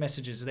text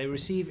messages. They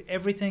receive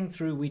everything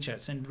through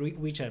WeChat. Send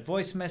WeChat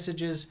voice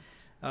messages.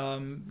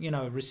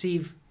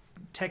 Receive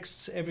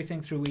texts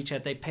everything through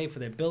WeChat. They pay for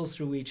their bills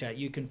through WeChat.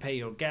 You can pay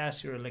your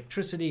gas, your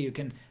electricity. You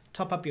can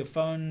top up your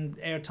phone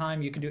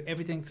airtime. You can do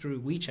everything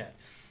through WeChat.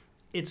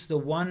 It's the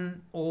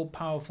one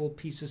all-powerful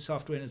piece of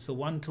software, and it's the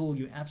one tool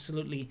you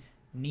absolutely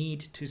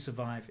need to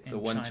survive in China.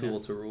 The one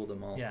tool to rule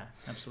them all. Yeah,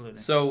 absolutely.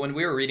 So when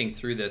we were reading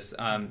through this,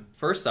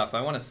 first off,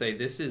 I want to say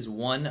this is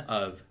one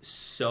of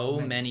so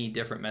many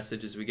different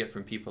messages we get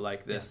from people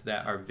like this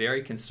that are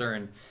very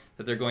concerned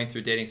that they're going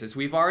through dating sites.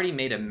 We've already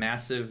made a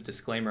massive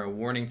disclaimer, a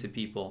warning to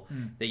people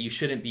that you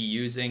shouldn't be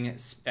using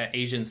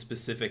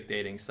Asian-specific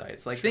dating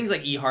sites. Like things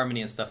like eHarmony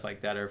and stuff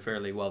like that are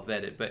fairly well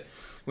vetted. But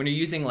when you're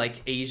using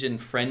like Asian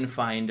Friend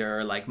Finder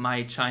or like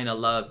My China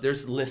Love,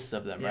 there's lists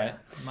of them, right?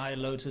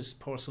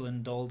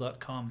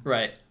 MyLotusporcelaindoll.com.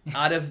 Right.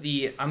 Out of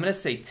the, I'm going to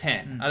say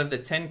 10. Out of the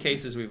 10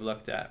 cases we've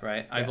looked at,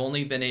 right? Yeah. I've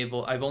only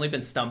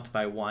been stumped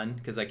by one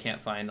because I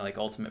can't find like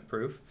ultimate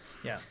proof.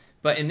 Yeah.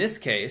 But in this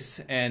case,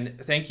 and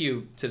thank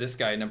you to this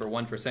guy, number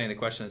one, for sending the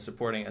question and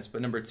supporting us.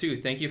 But number two,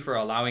 thank you for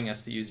allowing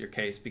us to use your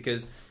case,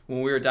 because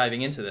when we were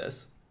diving into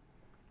this,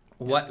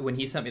 when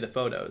he sent me the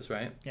photos,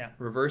 right? Yeah.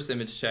 Reverse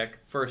image check,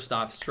 first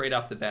off, straight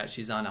off the bat,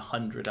 she's on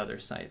 100 other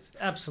sites.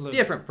 Absolutely.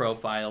 Different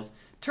profiles.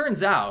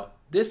 Turns out,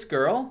 this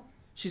girl,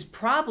 she's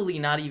probably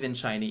not even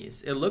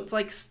Chinese. It looked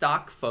like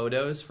stock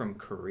photos from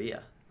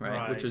Korea,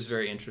 right? Which was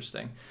very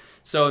interesting.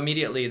 So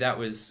immediately that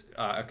was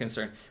a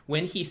concern.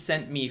 When he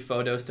sent me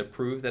photos to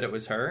prove that it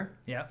was her,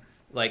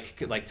 like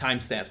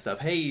timestamp stuff,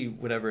 hey,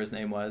 whatever his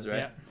name was,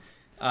 right?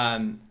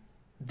 Yeah.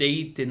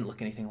 They didn't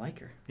look anything like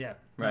her. Yeah.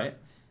 Right?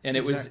 And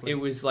it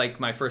was like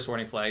my first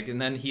warning flag. And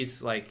then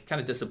he's like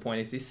kind of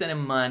disappointed. So he's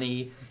sending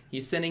money,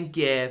 he's sending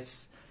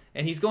gifts,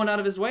 and he's going out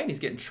of his way and he's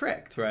getting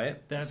tricked, right?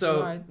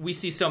 So we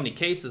see so many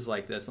cases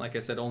like this. And like I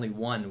said, only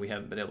one we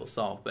haven't been able to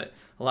solve. But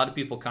a lot of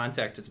people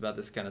contact us about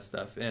this kind of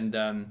stuff.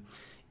 And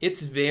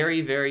it's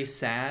very, very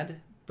sad,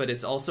 but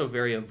it's also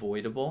very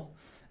avoidable.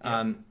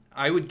 Yeah.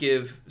 I would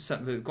give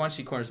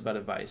Guanxi Corner's about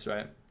advice,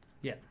 right?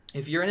 Yeah.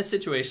 If you're in a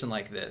situation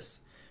like this,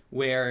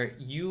 where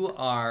you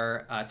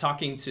are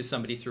talking to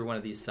somebody through one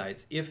of these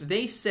sites, if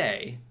they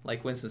say,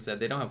 like Winston said,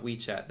 they don't have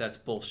WeChat, that's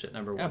bullshit,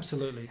 number one.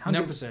 Absolutely,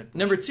 100%.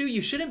 Number two,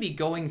 you shouldn't be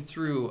going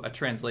through a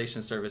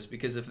translation service,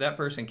 because if that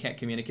person can't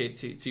communicate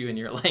to you in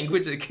your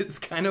language, it gets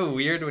kind of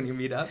weird when you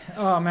meet up.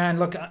 Oh man,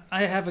 look,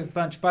 I have a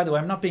bunch. By the way,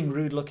 I'm not being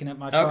rude looking at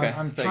my phone. Okay.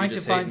 I'm trying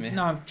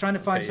to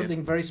find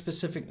something very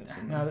specific.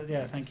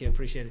 Yeah, thank you,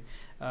 appreciate it.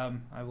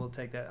 I will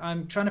take that.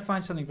 I'm trying to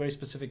find something very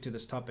specific to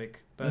this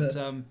topic, but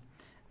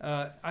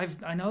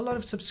I know a lot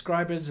of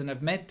subscribers, and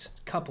I've met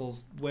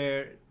couples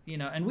where,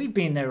 and we've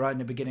been there right in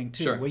the beginning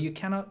too, where you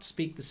cannot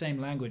speak the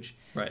same language.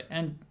 Right.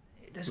 And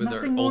there's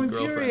nothing more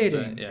infuriating.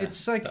 Right? Yeah,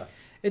 it's like,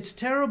 it's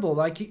terrible.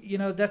 Like,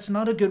 that's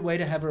not a good way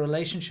to have a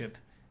relationship.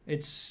 I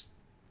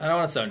don't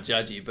want to sound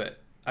judgy, but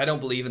I don't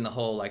believe in the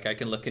whole, like, I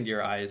can look into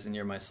your eyes and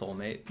you're my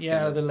soulmate.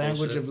 Yeah, the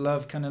language of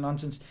love kind of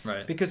nonsense.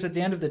 Right. Because at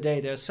the end of the day,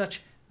 there's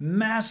such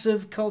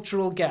massive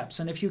cultural gaps,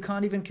 and if you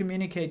can't even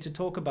communicate to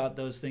talk about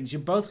those things, you're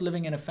both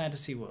living in a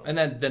fantasy world, and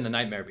then the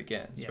nightmare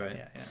begins.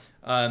 Right.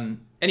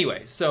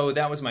 Anyway, so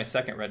that was my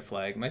second red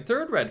flag. My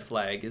third red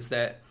flag is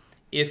that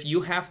if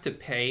you have to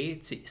pay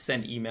to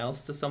send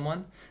emails to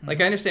someone, like,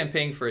 I understand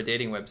paying for a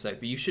dating website,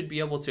 but you should be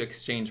able to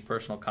exchange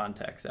personal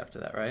contacts after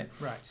that, right?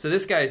 So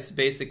this guy's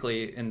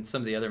basically, in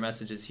some of the other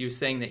messages, he was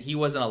saying that he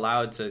wasn't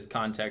allowed to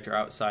contact her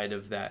outside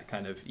of that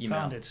kind of email.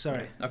 Found it,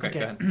 sorry. Okay. Go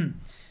ahead.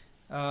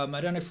 I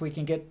don't know if we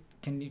can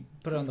you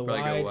put it on the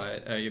probably wide? Go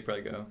wide. Oh, you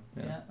probably go.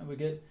 Yeah, are we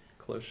good?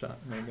 Close shot,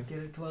 maybe. Get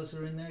it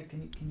closer in there.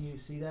 Can you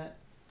see that?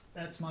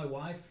 That's my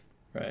wife.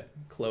 Right,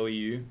 Chloe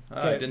Yu. Okay,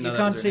 I didn't know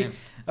that was her name.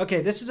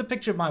 Okay, this is a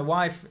picture of my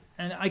wife,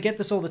 and I get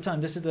this all the time.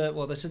 This is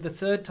the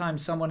third time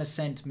someone has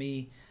sent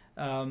me,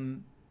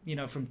 from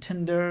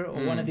Tinder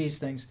or one of these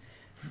things.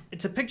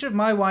 It's a picture of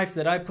my wife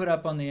that I put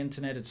up on the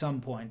internet at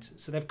some point.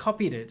 So they've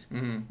copied it.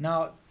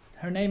 Now,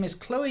 her name is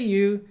Chloe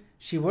Yu.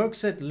 She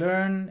works at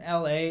Learn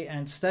LA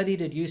and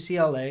studied at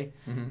UCLA.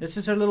 This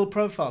is her little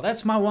profile.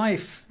 That's my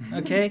wife,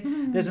 okay?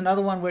 There's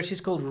another one where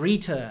she's called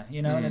Rita,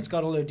 and it's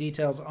got all her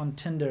details on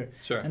Tinder.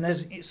 Sure.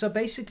 And so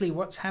basically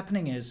what's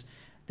happening is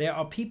there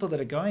are people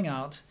that are going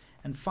out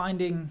and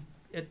finding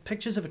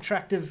pictures of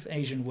attractive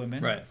Asian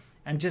women. Right.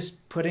 And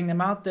just putting them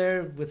out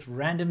there with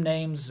random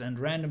names and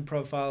random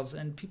profiles,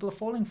 and people are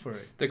falling for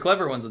it. The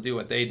clever ones will do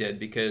what they did,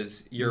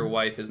 because your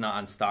wife is not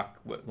on stock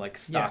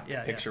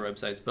picture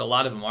websites, but a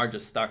lot of them are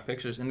just stock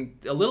pictures. And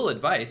a little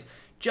advice,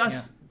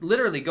 just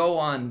literally go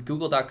on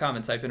google.com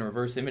and type in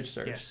reverse image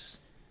search. Yes.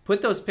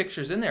 Put those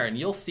pictures in there and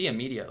you'll see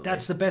immediately.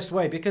 That's the best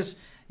way, because,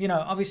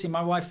 obviously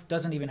my wife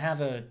doesn't even have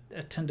a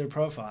Tinder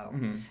profile.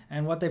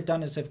 And what they've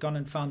done is they've gone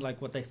and found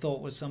like what they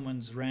thought was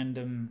someone's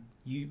random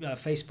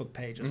Facebook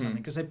page or something,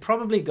 because they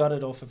probably got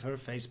it off of her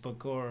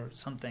Facebook or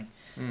something,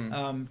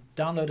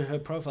 downloaded her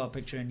profile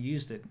picture and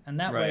used it, and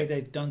that way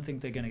they don't think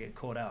they're going to get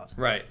caught out.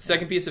 Right.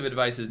 Second piece of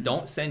advice is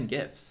don't send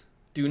gifts.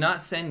 Do not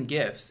send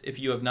gifts if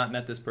you have not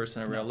met this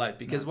person in real life,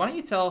 because why don't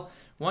you tell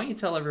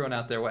everyone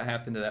out there what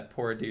happened to that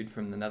poor dude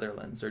from the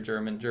Netherlands or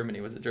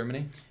Germany? Was it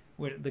Germany?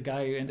 The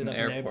guy who ended up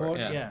in the airport?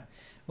 Yeah.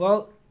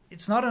 Well,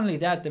 it's not only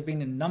that, there've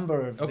been a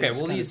number of okay,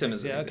 we'll use him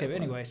as an example. Okay, but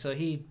anyway, so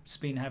he's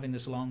been having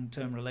this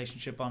long-term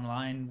relationship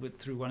online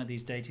through one of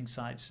these dating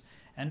sites,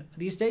 and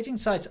these dating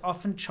sites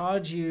often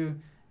charge you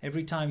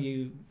every time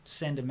you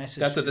send a message.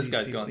 That's what to this these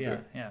guy's people. going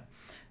through. Yeah.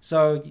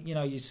 So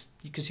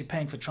because you're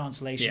paying for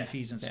translation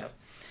fees and stuff.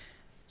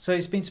 So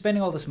he's been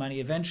spending all this money.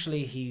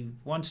 Eventually, he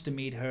wants to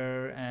meet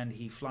her, and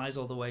he flies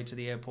all the way to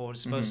the airport.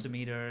 He's supposed to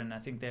meet her, and I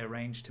think they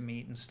arranged to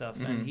meet and stuff.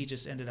 And he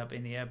just ended up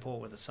in the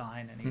airport with a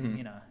sign, and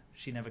he,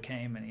 she never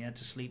came, and he had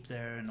to sleep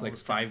there. And it's all like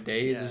this 5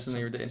 days or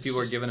something. And people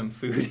were giving him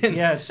food.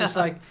 Yeah, it's just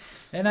like,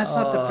 and that's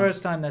not the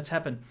first time that's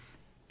happened.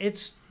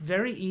 It's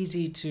very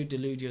easy to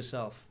delude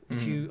yourself.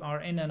 If you are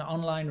in an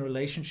online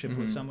relationship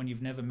with someone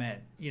you've never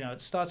met,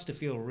 it starts to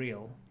feel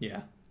real.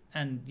 Yeah.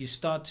 And you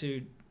start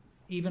to,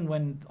 even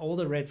when all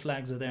the red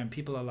flags are there and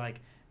people are like,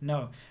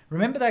 no.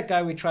 Remember that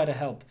guy we tried to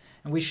help?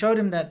 And we showed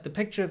him that the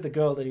picture of the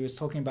girl that he was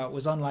talking about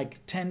was on like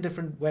 10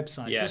 different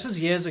websites. Yes. This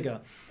was years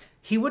ago.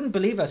 He wouldn't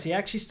believe us. He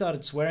actually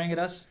started swearing at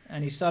us,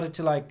 and he started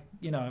to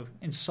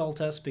insult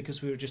us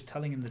because we were just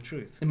telling him the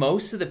truth.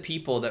 Most of the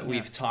people that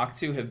we've talked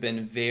to have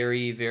been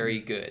very, very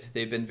good.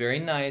 They've been very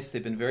nice.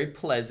 They've been very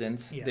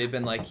pleasant. Yeah. They've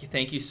been like,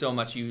 thank you so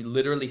much. You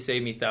literally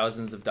saved me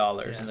thousands of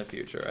dollars in the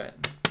future,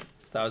 right?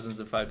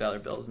 Thousands of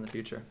 $5 bills in the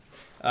future.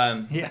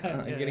 You're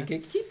going to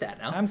keep that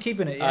now. I'm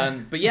keeping it, yeah.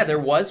 But yeah, there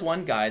was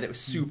one guy that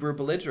was super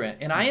belligerent.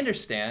 And I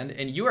understand,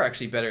 and you were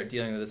actually better at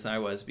dealing with this than I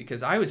was,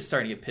 because I was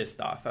starting to get pissed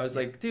off. I was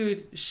like,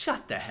 dude,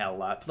 shut the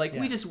hell up. Like,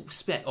 we just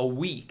spent a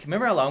week.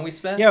 Remember how long we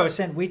spent? Yeah, we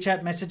sent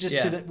WeChat messages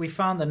we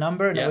found the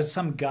number, and it was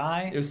some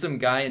guy. It was some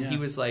guy, and he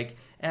was like,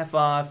 F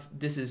off,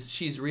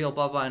 she's real,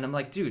 blah, blah. And I'm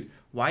like, dude,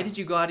 why did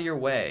you go out of your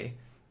way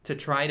to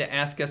try to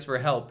ask us for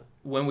help?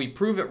 When we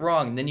prove it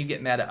wrong, then you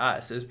get mad at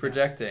us. It was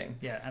projecting.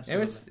 Yeah, absolutely.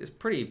 It was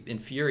pretty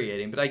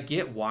infuriating, but I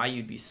get why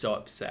you'd be so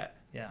upset.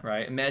 Yeah.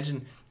 Right?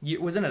 Imagine,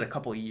 wasn't it a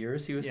couple of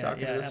years he was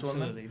talking to this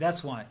woman? Absolutely.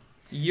 That's why.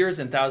 Years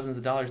and thousands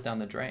of dollars down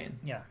the drain.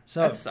 Yeah.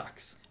 So that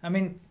sucks. I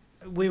mean,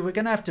 we're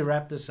going to have to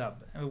wrap this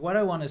up. What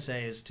I want to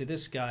say is to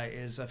this guy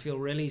is I feel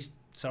really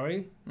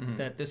sorry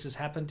that this has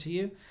happened to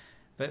you,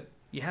 but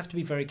you have to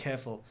be very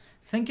careful.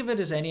 Think of it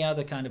as any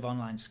other kind of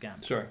online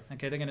scam. Sure.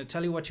 Okay, they're going to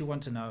tell you what you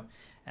want to know.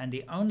 And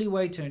the only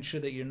way to ensure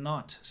that you're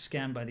not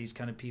scammed by these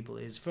kind of people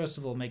is, first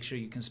of all, make sure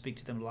you can speak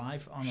to them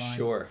live online.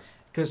 Sure.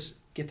 Because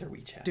get their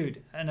WeChat.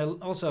 Dude, and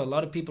also a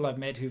lot of people I've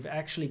met who've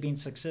actually been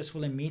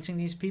successful in meeting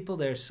these people,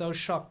 they're so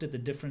shocked at the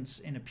difference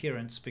in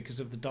appearance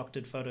because of the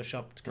doctored,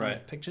 photoshopped kind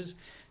of pictures.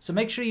 So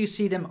make sure you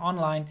see them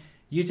online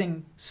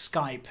using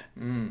Skype.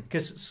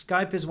 Because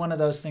Skype is one of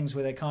those things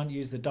where they can't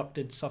use the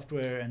doctored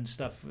software and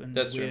stuff. And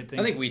that's weird true.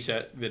 things. I think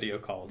WeChat video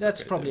calls.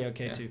 That's probably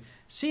okay too.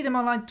 See them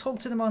online, talk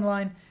to them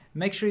online.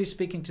 Make sure you're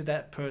speaking to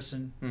that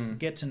person,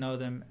 get to know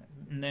them,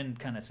 and then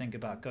kind of think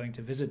about going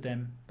to visit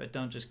them, but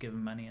don't just give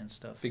them money and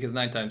stuff. Because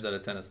 9 times out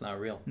of 10, it's not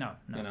real. No.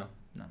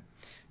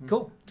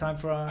 Cool. Time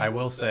for our... I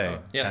will say,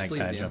 yes,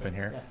 can I jump in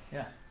here?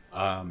 Yeah.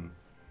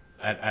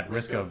 At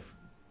risk of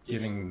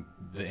giving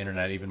the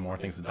internet even more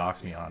things to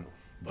dox me on,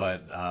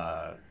 but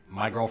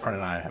my girlfriend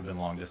and I have been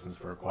long distance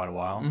for quite a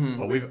while,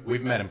 but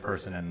we've met in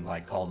person and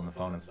like called on the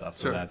phone and stuff,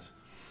 so that's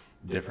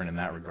different in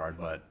that regard.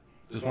 But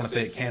just want to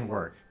say it can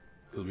work.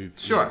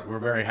 We're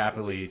very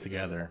happily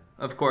together.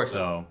 Of course.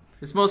 So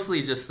it's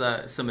mostly just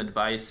some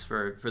advice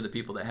for the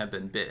people that have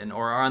been bitten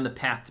or are on the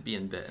path to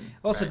being bitten.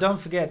 Also, don't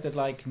forget that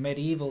like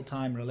medieval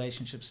time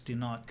relationships do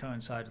not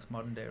coincide with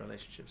modern day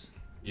relationships.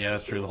 Yeah,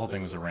 that's true. The whole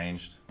thing was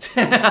arranged.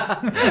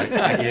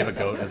 I gave a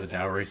goat as a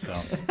dowry, so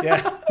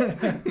yeah.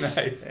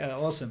 Nice. Yeah,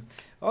 awesome.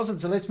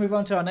 So let's move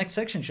on to our next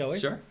section, shall we?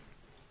 Sure.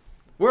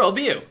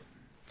 Worldview.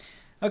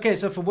 Okay,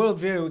 so for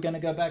worldview, we're going to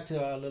go back to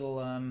our little...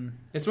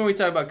 It's when we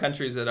talk about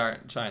countries that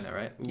aren't China,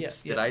 right? Oops,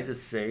 yes. Did I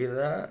just say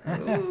that?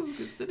 Ooh,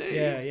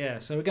 today. Yeah.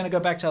 So we're going to go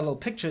back to our little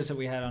pictures that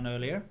we had on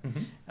earlier.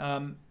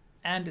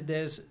 And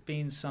there's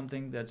been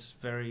something that's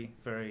very,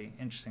 very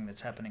interesting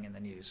that's happening in the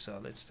news.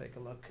 So let's take a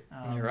look.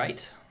 All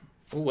right.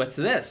 Ooh, what's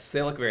this?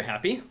 They look very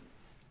happy.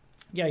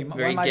 Yeah, you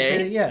very might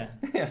gay.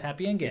 say,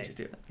 happy and gay.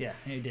 Do. Yeah,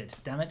 you did.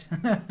 Damn it.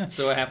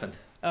 So what happened?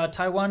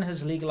 Taiwan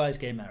has legalized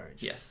gay marriage.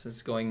 Yes,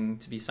 it's going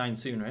to be signed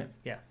soon, right?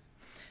 Yeah.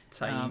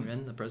 Tsai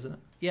Ing-wen, the president.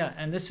 Yeah,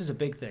 and this is a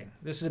big thing.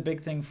 This is a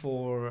big thing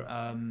for,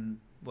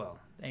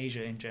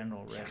 Asia in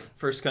general, really.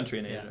 First country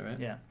in Asia,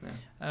 right?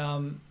 Yeah.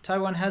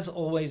 Taiwan has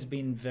always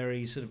been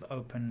very sort of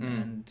open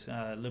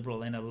and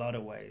liberal in a lot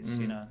of ways,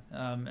 you know,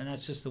 and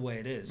that's just the way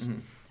it is.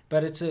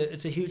 But it's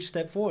a huge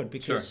step forward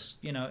because,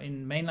 you know,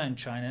 in mainland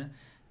China,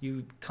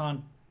 you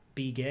can't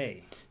be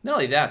gay. Not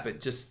only that,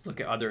 but just look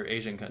at other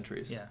Asian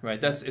countries,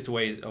 right? It's a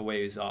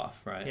ways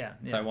off, right? Yeah.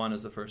 Taiwan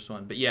is the first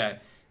one. But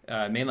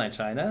mainland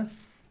China...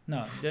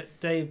 No,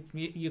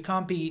 you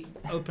can't be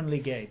openly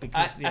gay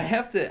because I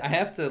have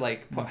to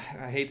like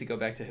I hate to go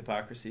back to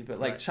hypocrisy, but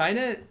like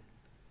China,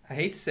 I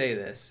hate to say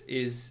this,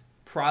 is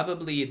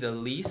probably the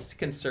least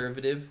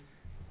conservative,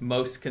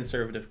 most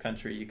conservative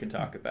country you can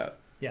talk about.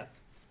 Yeah.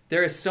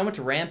 There is so much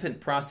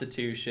rampant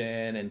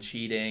prostitution and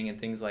cheating and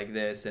things like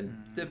this,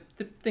 and the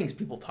things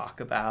people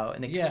talk about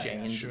and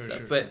exchange and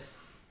stuff. But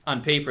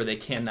on paper they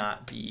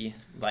cannot be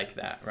like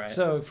that, right?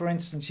 So, for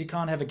instance, you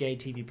can't have a gay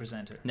TV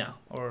presenter. No.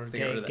 Or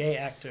gay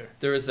actor.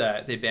 There was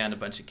they banned a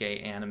bunch of gay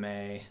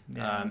anime.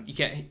 Yeah. You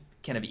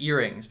can't have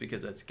earrings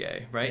because that's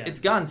gay, right? Yeah. It's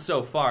gone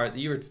so far.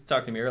 You were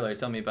talking to me earlier,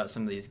 telling me about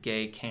some of these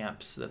gay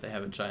camps that they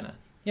have in China.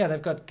 Yeah,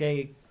 they've got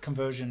gay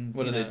conversion.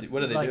 What do they do?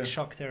 What do they like do?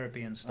 shock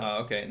therapy and stuff.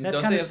 Oh, okay. And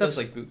don't they have those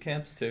like boot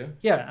camps too?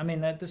 Yeah, I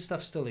mean this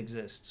stuff still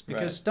exists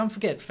because don't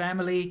forget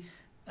family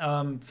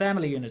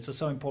units are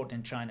so important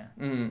in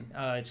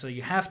China. So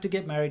you have to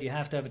get married, you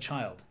have to have a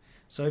child.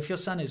 So if your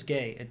son is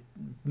gay, it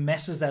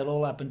messes that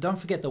all up. And don't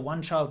forget the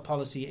one-child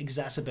policy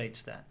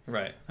exacerbates that.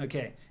 Right.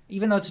 Okay.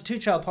 Even though it's a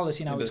two-child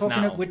policy now,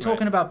 we're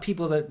talking about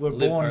people that were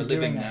born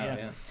during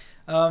that.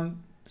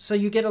 So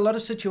you get a lot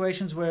of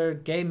situations where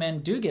gay men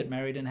do get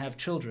married and have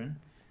children.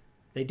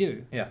 They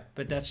do. Yeah.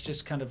 But that's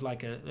just kind of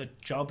like a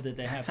job that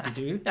they have to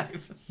do.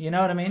 You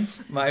know what I mean?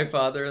 My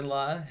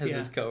father-in-law has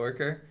this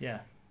coworker.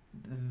 Yeah.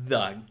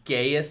 The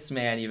gayest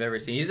man you've ever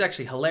seen. He's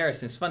actually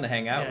hilarious and it's fun to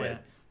hang out with.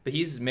 But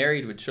he's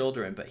married with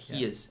children, but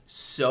he is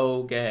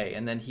so gay.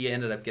 And then he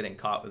ended up getting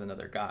caught with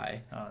another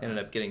guy, ended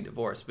up getting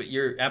divorced. But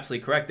you're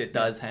absolutely correct. It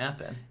does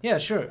happen. Yeah,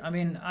 sure. I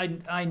mean,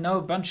 I know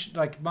a bunch,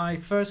 like my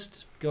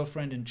first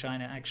girlfriend in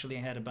China actually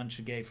had a bunch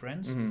of gay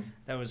friends. Mm-hmm.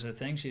 That was her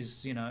thing.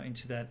 She's,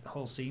 into that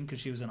whole scene because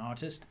she was an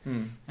artist.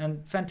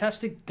 And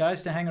fantastic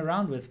guys to hang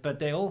around with, but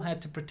they all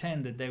had to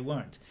pretend that they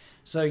weren't.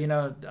 So, you'd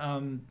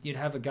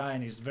have a guy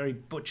and he's a very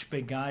butch,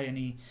 big guy, and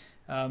he...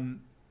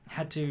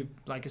 had to,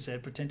 like I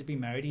said, pretend to be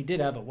married. He did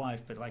have a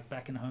wife, but like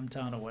back in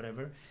hometown or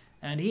whatever.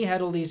 And he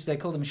had all these, they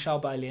call them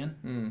Xiao Bai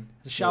Lian.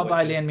 Xiao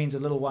Bai Lian means a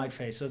little white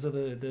face. Those are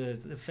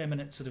the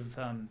feminine sort of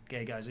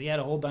gay guys. He had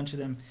a whole bunch of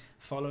them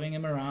following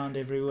him around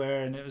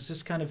everywhere. And it was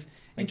just kind of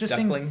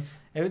interesting. Ducklings.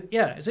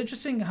 It's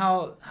interesting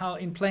how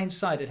in plain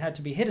sight it had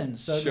to be hidden.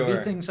 So there'd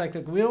be things like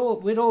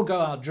we'd all go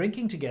out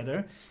drinking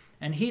together.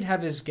 And he'd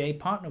have his gay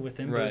partner with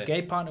him, but his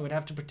gay partner would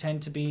have to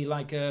pretend to be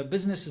like a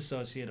business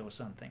associate or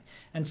something,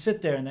 and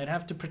sit there, and they'd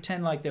have to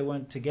pretend like they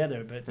weren't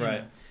together. But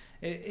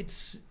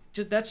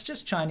that's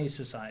just Chinese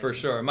society. For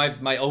sure.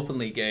 My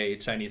openly gay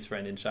Chinese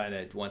friend in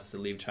China wants to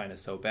leave China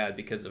so bad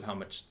because of how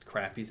much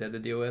crap he's had to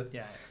deal with.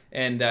 Yeah.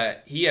 And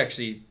he had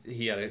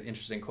an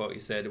interesting quote. He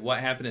said, "What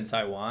happened in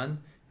Taiwan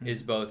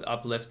is both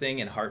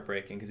uplifting and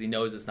heartbreaking because he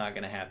knows it's not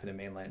going to happen in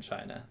mainland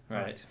China."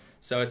 Right.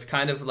 So it's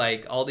kind of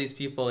like all these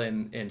people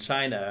in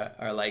China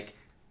are like,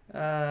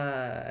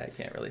 I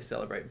can't really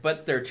celebrate,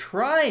 but they're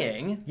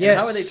trying. Yes. And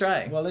how are they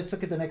trying? Well, let's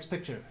look at the next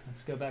picture.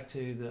 Let's go back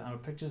to our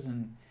pictures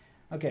and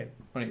okay.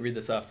 Why don't you read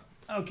this off?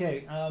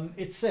 Okay.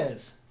 It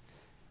says,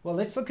 well,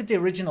 let's look at the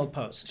original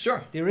post.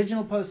 Sure. The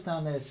original post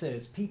down there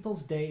says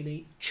People's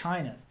Daily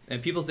China.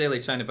 And People's Daily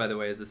China, by the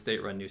way, is a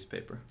state-run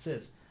newspaper. It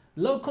says,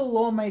 local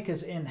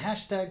lawmakers in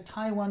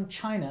 #Taiwan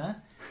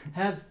China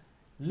have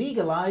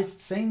legalized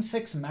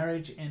same-sex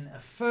marriage in a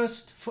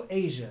first for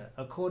Asia,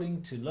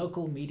 according to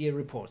local media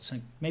reports.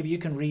 And maybe you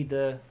can read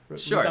the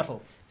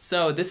rebuttal.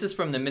 So this is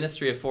from the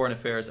Ministry of Foreign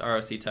Affairs,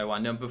 ROC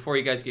Taiwan. Now, before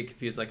you guys get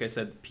confused, like I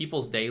said,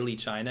 People's Daily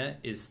China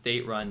is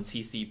state-run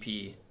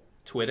CCP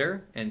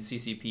Twitter and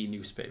CCP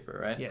newspaper,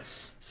 right?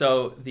 Yes.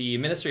 So the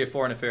Ministry of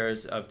Foreign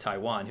Affairs of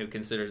Taiwan, who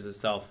considers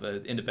itself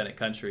an independent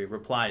country,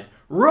 replied,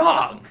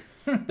 "Wrong!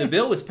 The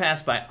bill was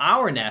passed by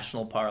our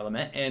national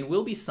parliament and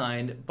will be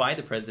signed by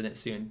the president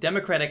soon.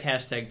 Democratic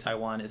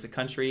 #Taiwan is a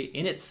country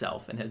in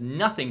itself and has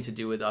nothing to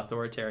do with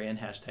authoritarian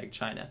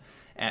 #China.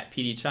 At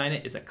PD China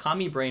is a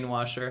commie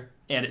brainwasher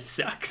and it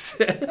sucks."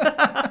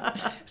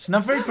 It's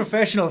not very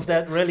professional if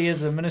that really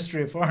is a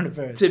Ministry of Foreign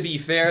Affairs. To be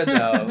fair,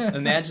 though,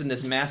 imagine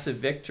this massive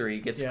victory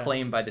gets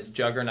claimed by this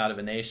juggernaut of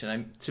a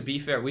nation. To be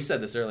fair, we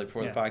said this earlier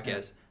before the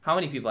podcast. How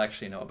many people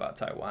actually know about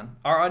Taiwan?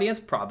 Our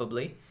audience,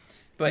 probably.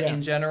 But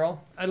in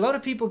general, a lot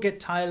of people get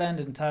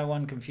Thailand and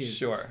Taiwan confused.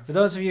 Sure. For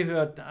those of you who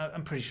are,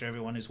 I'm pretty sure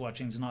everyone who's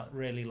watching is not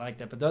really like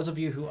that. But those of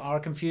you who are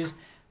confused,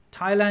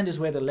 Thailand is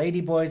where the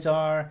ladyboys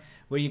are,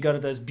 where you go to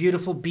those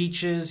beautiful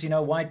beaches,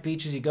 white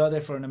beaches. You go there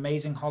for an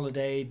amazing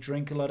holiday,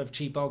 drink a lot of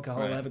cheap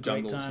alcohol, have a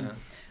great time.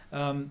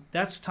 Yeah.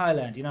 That's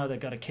Thailand. They've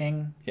got a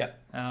king. Yeah.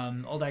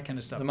 All that kind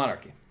of stuff. It's a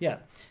monarchy. Yeah.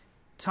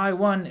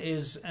 Taiwan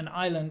is an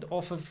island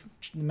off of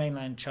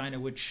mainland China,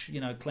 which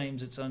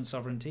claims its own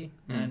sovereignty,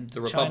 and the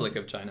Republic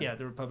of China. Yeah,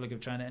 the Republic of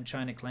China, and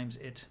China claims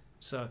it.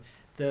 So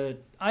the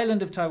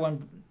island of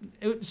Taiwan,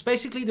 it's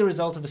basically the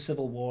result of a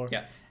civil war.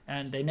 Yeah.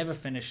 And they never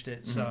finished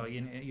it. So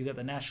you got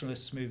the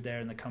nationalists moved there,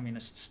 and the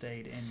communists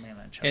stayed in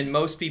mainland China. And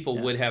most people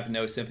would have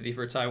no sympathy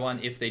for Taiwan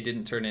if they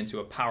didn't turn into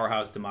a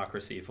powerhouse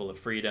democracy full of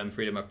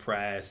freedom of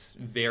press,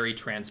 very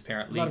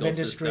transparent legal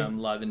system,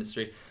 a lot of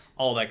industry.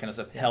 All that kind of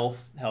stuff,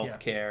 health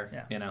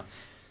care,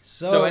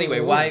 So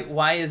anyway,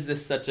 why is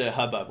this such a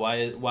hubbub?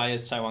 Why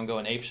is Taiwan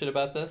going apeshit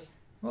about this?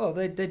 Well,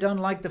 they don't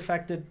like the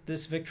fact that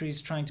this victory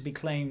is trying to be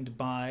claimed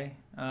by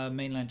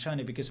mainland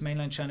China, because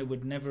mainland China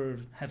would never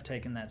have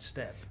taken that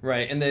step.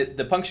 Right, and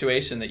the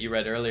punctuation that you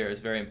read earlier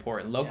is very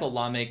important. Local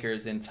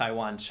lawmakers in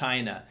Taiwan,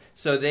 China.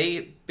 So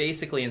they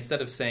basically,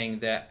 instead of saying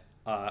that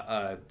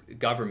a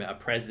government, a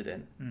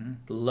president,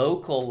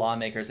 local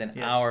lawmakers in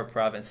our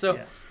province. So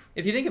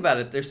if you think about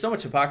it, there's so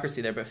much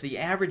hypocrisy there. But for the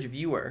average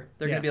viewer,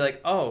 they're going to be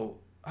like, oh,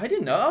 I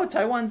didn't know. Oh,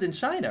 Taiwan's in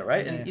China,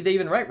 right? And they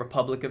even write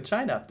Republic of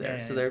China up there.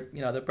 So they're,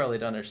 you know, they probably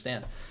don't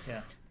understand.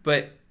 Yeah.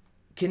 But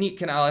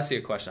I'll ask you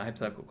a question, a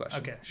hypothetical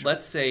question. Okay, sure.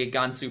 Let's say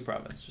Gansu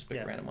province, just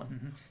pick a random one.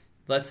 Mm-hmm.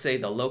 Let's say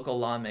the local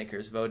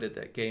lawmakers voted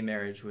that gay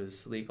marriage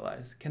was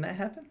legalized. Can that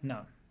happen?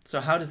 No. So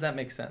how does that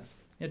make sense?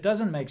 It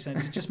doesn't make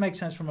sense. It just makes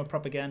sense from a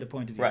propaganda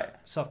point of view. Right.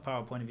 Soft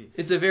power point of view.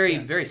 It's a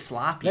very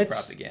sloppy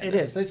propaganda. It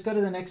is. Let's go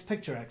to the next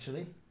picture,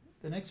 actually.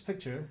 The next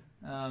picture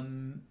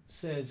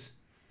says...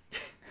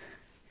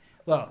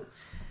 Well,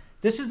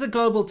 this is the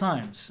Global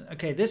Times.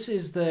 Okay, this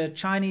is the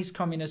Chinese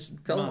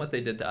Communist... Tell them what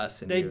they did to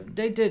us. They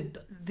did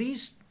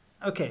these...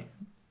 Okay.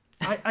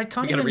 I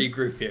can't we got to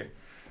regroup here.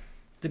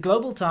 The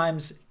Global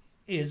Times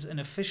is an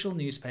official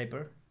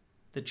newspaper.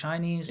 The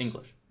Chinese...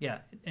 English. Yeah,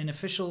 an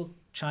official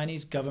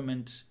Chinese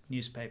government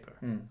newspaper.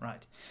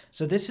 Right.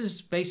 So this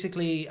is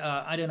basically,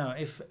 I don't know,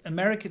 if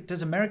America...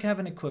 Does America have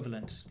an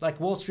equivalent? Like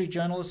Wall Street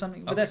Journal or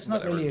something? But that's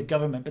not really a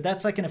government. But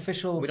that's like an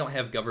official... We don't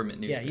have government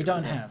newspapers. Yeah, you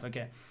don't have.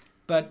 Okay.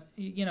 But,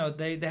 you know,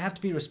 they have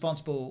to be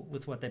responsible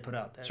with what they put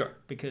out there. Sure.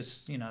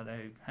 Because, you know,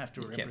 they have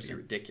to represent. Can't be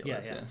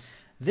ridiculous. Yeah.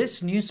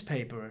 This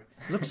newspaper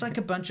looks like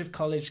a bunch of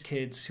college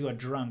kids who are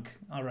drunk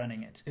are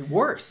running it.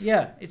 Worse.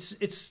 Yeah,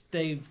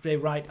 they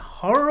write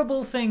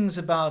horrible things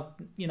about,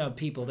 you know,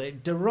 people. They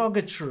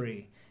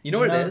derogatory. You know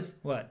what it is?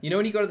 What? You know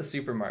when you go to the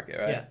supermarket,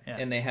 right? Yeah.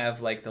 And they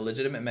have like the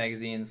legitimate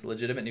magazines,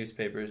 legitimate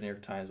newspapers, New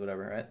York Times,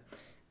 whatever, right?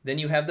 Then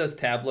you have those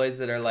tabloids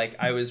that are like,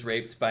 I was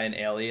raped by an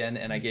alien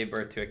and I gave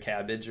birth to a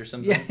cabbage or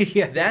something.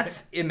 Yeah.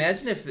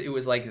 Imagine if it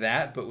was like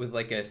that, but with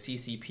like a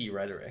CCP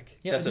rhetoric.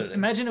 Yeah, that's what it is.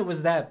 Imagine it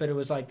was that, but it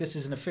was like, this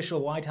is an official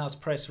White House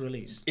press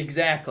release.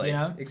 Exactly. You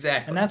know?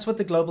 Exactly. And that's what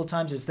the Global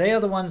Times is. They are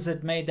the ones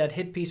that made that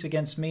hit piece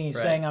against me,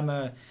 saying I'm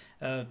a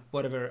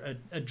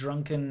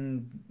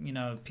drunken, you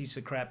know, piece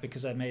of crap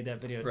because I made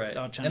that video. Right.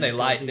 And they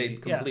lied. They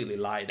completely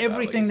lied.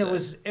 Everything that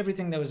was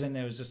in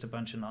there was just a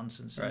bunch of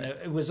nonsense. Right. And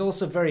it was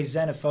also very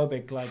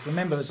xenophobic. Like,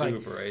 remember, it was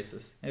super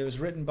racist. It was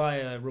written by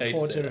a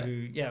reporter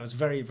who, it was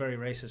very, very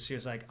racist. She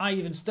was like, I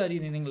even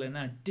studied in England.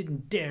 And I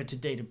didn't dare to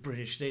date a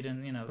British. They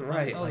didn't, you know,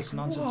 all this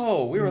nonsense.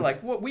 Whoa, we were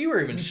like, what? We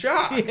were even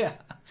shocked. Yeah.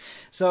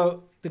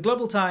 So the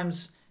Global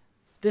Times,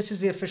 this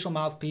is the official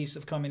mouthpiece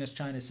of Communist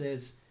China,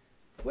 says,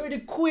 where do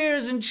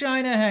queers in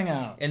China hang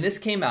out? And this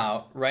came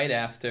out right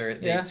after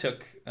they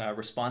took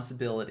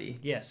responsibility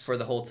for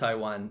the whole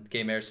Taiwan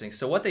gay marriage thing.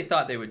 So what they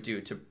thought they would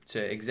do to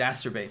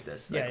exacerbate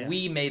this,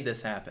 we made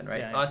this happen,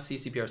 right? Us,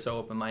 CCP, are so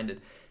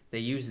open-minded. They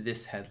used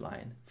this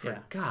headline.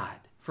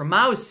 For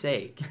Mao's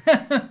sake,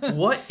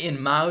 what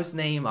in Mao's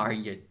name are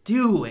you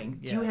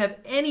doing? Do you have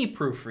any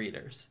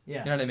proofreaders? Yeah.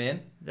 You know what I mean?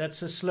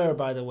 That's a slur,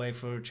 by the way,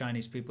 for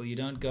Chinese people. You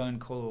don't go and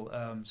call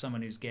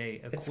someone who's gay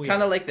a queer. It's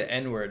kind of like the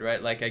N-word,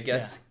 right? Like, I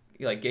guess... Yeah.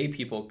 Like gay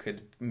people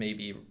could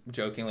maybe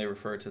jokingly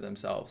refer to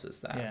themselves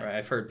as that, right?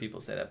 I've heard people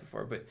say that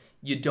before, but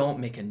you don't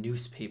make a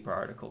newspaper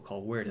article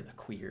called "Where do the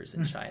queers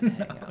in China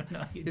hang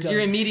out?" Because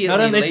you're immediately not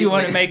unless you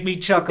want to make me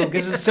chuckle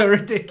because it's so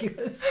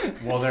ridiculous.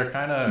 Well, they're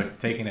kind of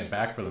taking it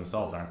back for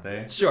themselves, aren't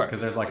they? Sure. Because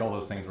there's like all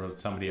those things where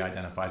somebody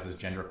identifies as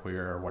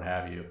genderqueer or what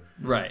have you.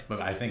 Right. But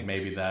I think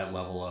maybe that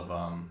level of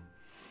I'm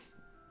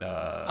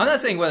not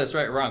saying whether it's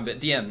right or wrong, but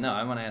DM, no,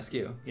 I want to ask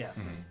you. Yeah.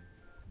 Mm-hmm.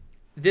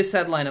 This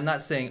headline, I'm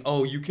not saying,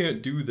 oh, you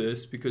can't do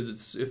this because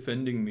it's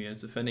offending me,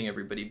 it's offending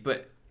everybody.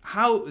 But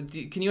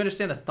can you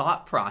understand the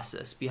thought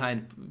process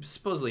behind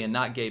supposedly a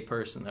not gay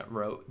person that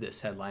wrote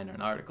this headline or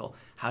an article?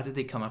 How did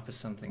they come up with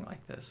something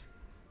like this?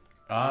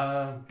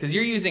 Because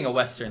you're using a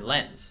Western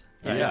lens.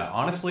 Right? Yeah,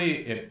 honestly,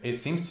 it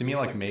seems to me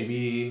like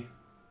maybe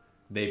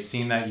they've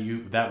seen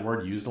that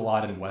word used a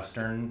lot in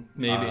Western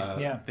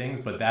things,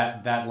 but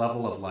that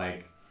level of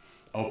like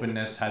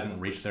openness hasn't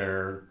reached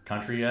their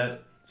country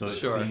yet. So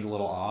it seemed a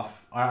little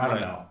off. I don't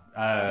know.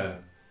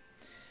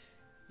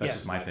 That's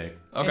just my take.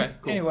 Okay,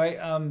 cool. Anyway,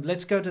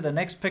 let's go to the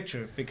next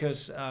picture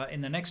because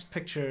in the next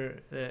picture,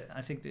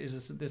 I think this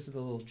is a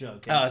little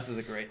joke. Yeah? Oh, this is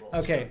a great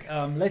little joke.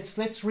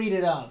 Let's read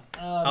it out.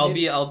 I'll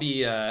be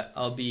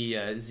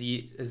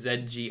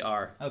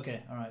ZGR.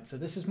 Okay, all right. So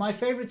this is my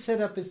favorite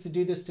setup is to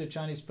do this to a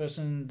Chinese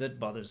person that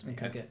bothers me.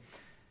 Okay.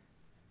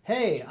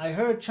 Hey, I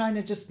heard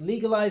China just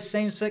legalized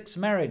same-sex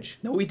marriage.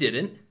 No, we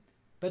didn't.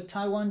 But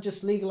Taiwan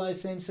just legalized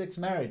same-sex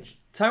marriage.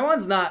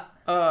 Taiwan's not,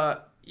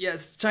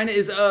 yes, China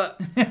is,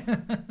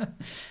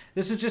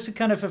 This is just a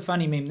kind of a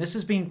funny meme. This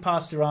is being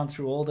passed around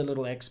through all the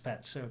little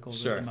expat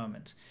circles at the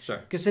moment. Sure.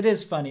 Because it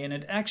is funny, and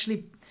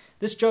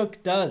this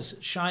joke does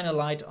shine a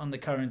light on the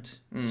current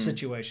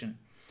situation.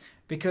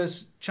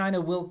 Because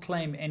China will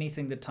claim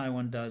anything that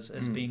Taiwan does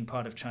as being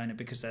part of China,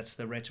 because that's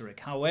the rhetoric.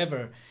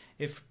 However,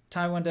 if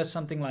Taiwan does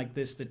something like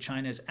this that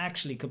China is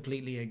actually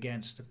completely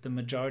against, the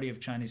majority of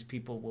Chinese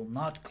people will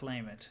not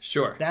claim it.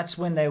 Sure. That's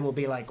when they will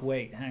be like,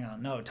 wait, hang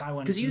on, no,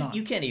 Taiwan is not. Because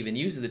you can't even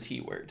use the T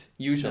word,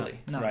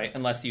 usually, right?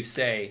 Unless you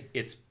say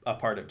it's a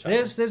part of China.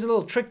 There's a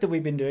little trick that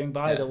we've been doing,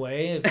 by the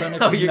way. You're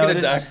going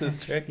to dox this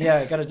trick? Yeah,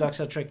 I got to dox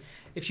that trick.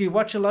 If you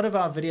watch a lot of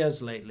our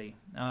videos lately,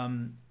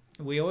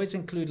 we always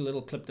include a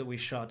little clip that we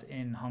shot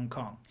in Hong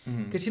Kong.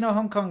 Because, you know,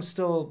 Hong Kong's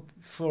still,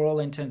 for all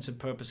intents and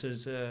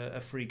purposes, a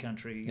free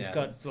country. You've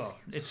got, well,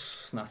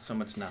 it's not so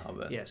much now,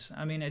 but... Yes,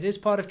 I mean, it is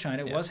part of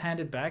China. It was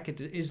handed back.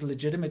 It is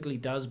legitimately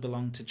does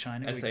belong to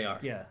China. SAR.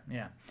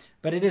 Yeah.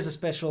 But it is a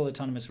special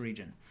autonomous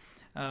region.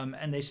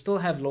 And they still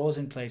have laws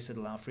in place that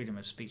allow freedom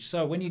of speech.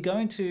 So when you go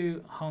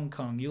into Hong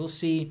Kong, you'll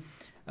see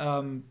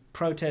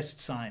protest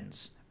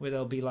signs where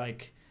they'll be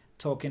like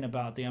talking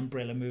about the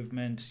umbrella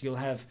movement. You'll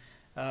have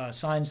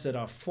signs that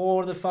are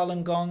for the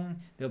Falun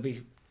Gong. There'll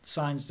be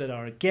signs that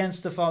are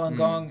against the Falun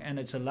Gong, and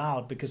it's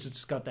allowed because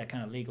it's got that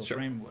kind of legal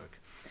framework.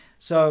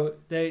 So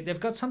they've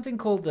got something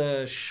called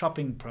the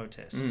shopping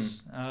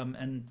protests.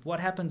 And what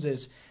happens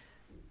is,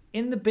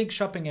 in the big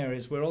shopping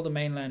areas where all the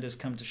mainlanders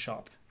come to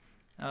shop,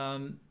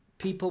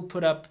 people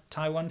put up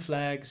Taiwan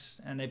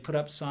flags and they put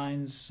up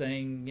signs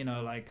saying, you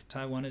know, like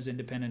Taiwan is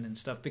independent and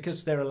stuff,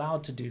 because they're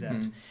allowed to do that.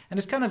 And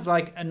it's kind of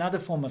like another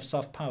form of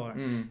soft power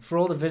for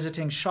all the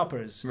visiting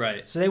shoppers.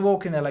 Right. So they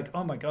walk in, they're like,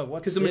 oh my God,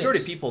 what's this? Because the majority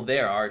of people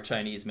there are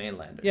Chinese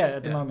mainlanders. Yeah,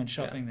 at the moment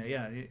shopping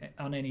there,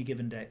 on any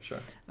given day. Sure.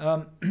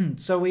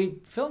 So we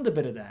filmed a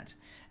bit of that.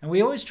 And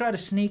we always try to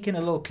sneak in a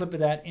little clip of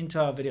that into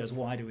our videos.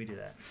 Why do we do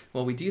that?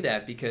 Well, we do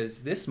that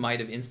because this might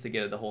have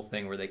instigated the whole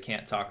thing where they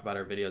can't talk about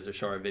our videos or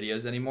show our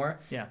videos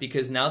anymore. Yeah.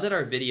 Because now that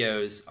our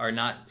videos are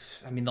not,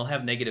 I mean, they'll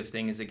have negative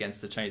things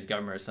against the Chinese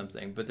government or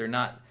something, but they're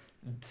not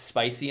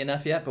spicy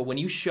enough yet. But when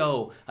you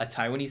show a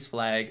Taiwanese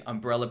flag,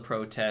 umbrella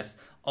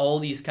protests, all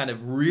these kind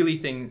of really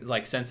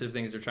sensitive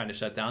things they're trying to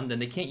shut down, then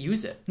they can't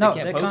use it. No,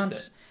 they can't post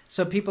it.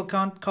 So people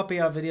can't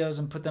copy our videos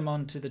and put them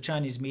onto the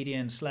Chinese media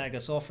and slag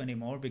us off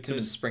anymore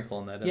because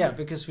sprinkling that in. Yeah,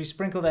 because we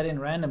sprinkle that in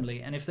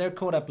randomly, and if they're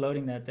caught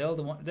uploading that,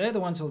 they're the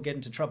ones who'll get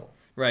into trouble.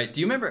 Right. Do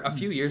you remember a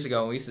few years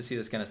ago when we used to see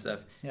this kind of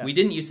stuff? Yeah. We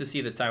didn't used to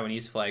see the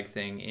Taiwanese flag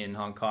thing in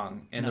Hong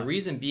Kong, and the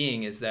reason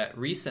being is that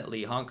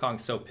recently Hong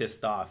Kong's so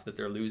pissed off that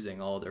they're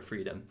losing all their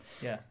freedom.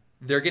 Yeah.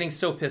 They're getting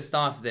so pissed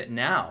off that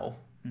now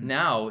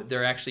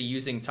they're actually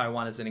using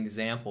Taiwan as an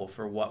example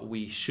for what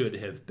we should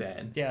have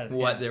been.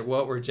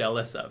 What we're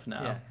jealous of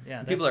now.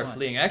 Yeah. People are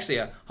fleeing. Actually,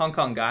 a Hong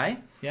Kong guy.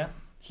 Yeah.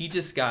 He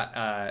just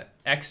got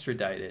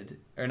extradited,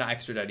 or not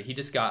extradited. He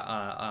just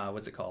got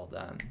what's it called?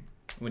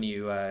 When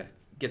you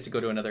get to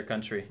go to another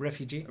country.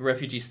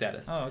 Refugee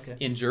status. Oh, okay.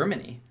 In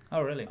Germany.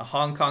 Oh, really? A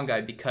Hong Kong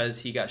guy, because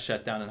he got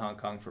shut down in Hong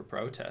Kong for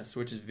protests,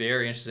 which is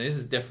very interesting. This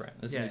is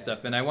different. This is new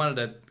stuff. And I wanted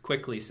to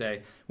quickly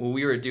say, when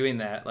we were doing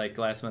that, like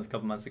last month, a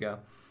couple months ago,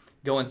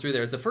 going through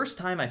there, it was the first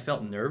time I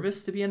felt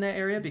nervous to be in that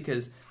area,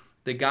 because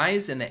the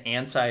guys in the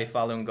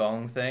anti-Falun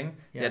Gong thing,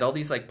 they had all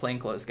these like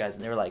plainclothes guys,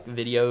 and they were like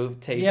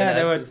videotaping us.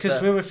 They were,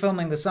 because we were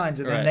filming the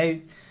signs, and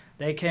then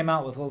they came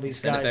out with all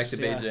these guys. Send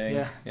it back to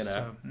Beijing. You know.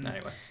 So,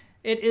 anyway.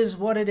 It is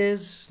what it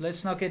is.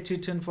 Let's not get too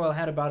tinfoil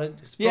hat about it.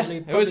 It's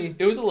probably, it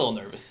was a little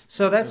nervous.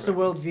 So that's the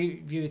world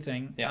view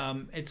thing. Yeah.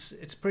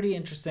 It's pretty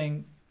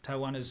interesting.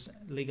 Taiwan has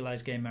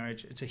legalized gay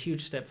marriage. It's a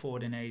huge step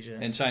forward in Asia.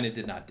 And China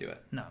did not do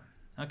it. No.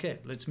 Okay,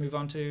 let's move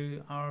on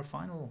to our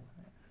final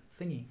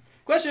thingy.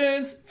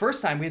 Questions!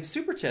 First time we have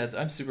super chats.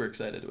 I'm super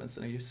excited,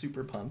 Winston. Are you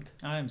super pumped?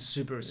 I am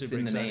super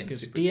excited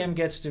because DM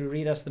gets to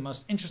read us the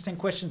most interesting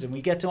questions and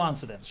we get to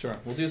answer them. Sure.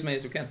 We'll do as many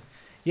as we can.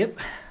 Yep.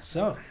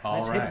 So,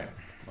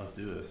 let's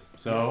do this.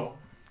 So,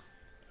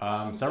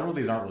 several of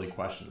these aren't really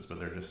questions, but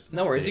they're just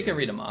no worries. You can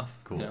read them off.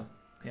 Cool. You know?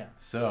 Yeah.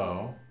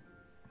 So,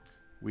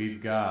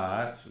 we've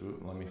got...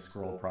 let me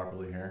scroll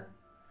properly here.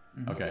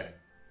 Okay.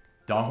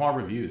 Donghua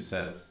Reviews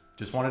says,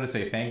 just wanted to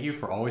say thank you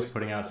for always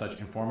putting out such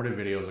informative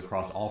videos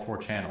across all 4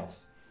 channels.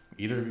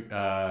 Either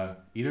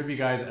of you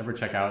guys ever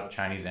check out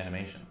Chinese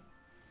animation?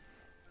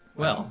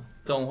 Well,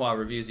 Donghua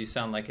Reviews, you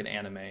sound like an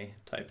anime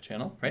type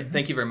channel, right?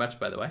 Thank you very much,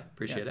 by the way.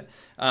 Appreciate it.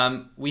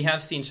 We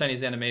have seen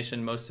Chinese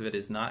animation. Most of it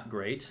is not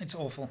great. It's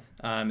awful.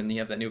 And you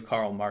have that new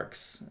Karl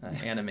Marx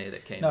anime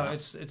that came out. No,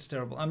 it's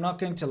terrible. I'm not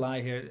going to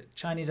lie here.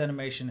 Chinese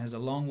animation has a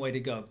long way to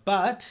go.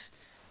 But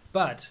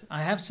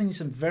I have seen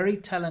some very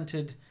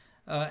talented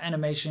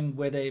animation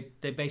where they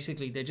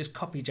just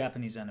copy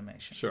Japanese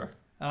animation. Sure.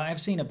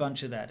 I've seen a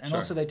bunch of that. And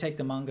also they take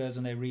the mangas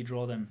and they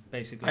redraw them,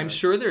 basically. I'm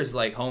sure there's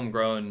like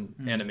homegrown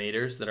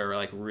animators that are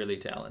like really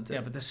talented. Yeah,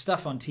 but the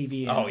stuff on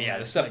TV... Oh, yeah,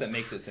 the stuff that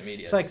makes it to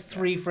media. It's like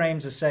 3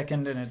 frames a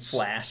second and it's...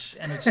 Flash.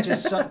 And it's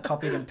just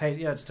copied and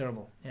pasted. Yeah, it's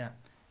terrible. Yeah.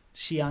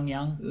 Xiang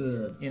Yang,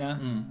 you know?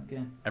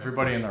 Okay.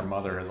 Everybody and their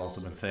mother has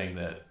also been saying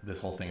that this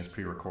whole thing is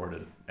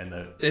pre-recorded and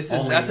that's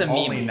a meme.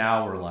 Only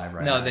now we're live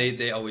right now. No,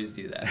 they always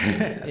do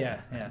that. Yeah.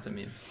 That's a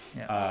meme.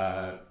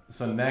 Yeah.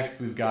 So next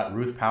we've got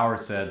Ruth Power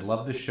said,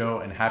 love the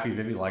show and happy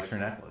Vivi likes her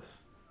necklace.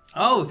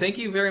 Oh, thank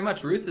you very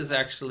much. Ruth is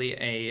actually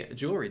a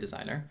jewelry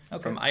designer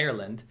from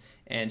Ireland,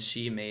 and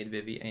she made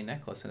Vivi a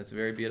necklace, and it's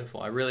very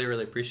beautiful. I really,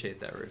 really appreciate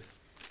that, Ruth.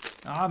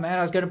 Oh, man,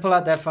 I was going to pull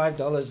out that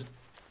 $5.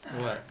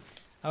 What?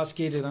 Ask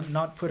you to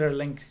not put her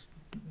link.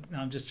 No,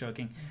 I'm just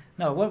joking.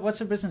 No, what's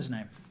her business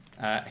name?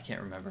 I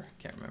can't remember.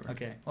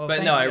 Okay. Well,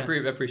 but no, I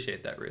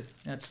appreciate that, Ruth.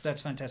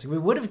 That's fantastic. We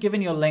would have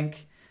given you a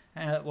link.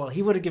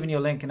 He would have given you a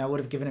link, and I would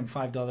have given him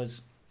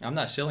 $5. I'm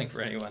not shilling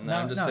for anyone. No,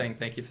 I'm just saying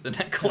thank you for the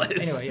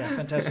necklace. Anyway, yeah,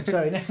 fantastic.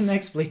 Sorry,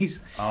 next,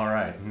 please. All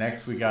right.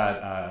 Next, we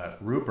got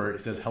Rupert.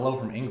 He says, hello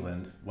from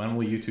England. When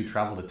will you two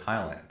travel to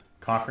Thailand?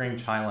 Conquering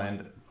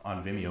Thailand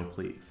on Vimeo,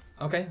 please.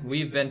 Okay.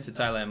 We've been to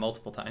Thailand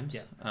multiple times.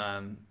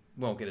 Yeah.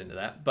 Won't get into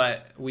that,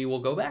 but we will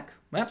go back.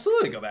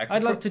 Absolutely go back.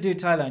 I'd love to do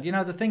Thailand. You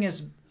know, the thing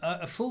is,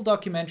 a full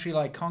documentary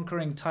like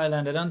Conquering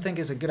Thailand, I don't think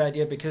is a good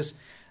idea because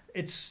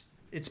it's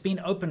been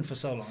open for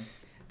so long.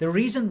 The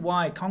reason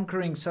why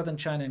Conquering Southern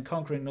China and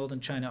Conquering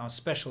Northern China are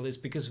special is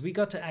because we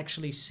got to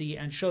actually see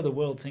and show the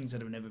world things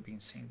that have never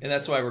been seen before. And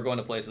that's why we're going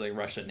to places like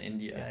Russia and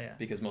India,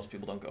 because most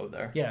people don't go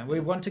there. Yeah,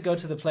 we want to go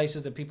to the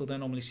places that people don't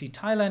normally see.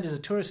 Thailand is a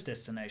tourist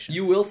destination.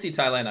 You will see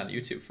Thailand on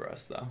YouTube for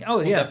us, though. Oh,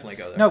 we'll yeah. definitely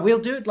go there. No, we'll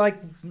do it like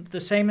the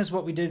same as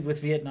what we did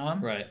with Vietnam.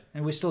 Right.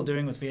 And we're still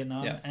doing with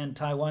Vietnam and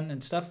Taiwan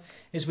and stuff,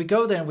 is we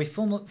go there and we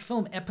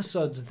film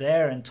episodes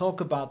there and talk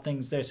about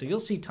things there. So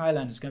you'll see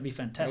Thailand. It's going to be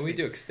fantastic. And we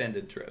do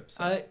extended trips.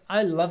 So.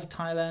 I love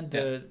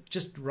Thailand.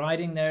 Just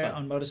riding there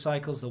on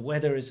motorcycles, the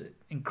weather is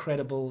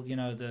incredible. You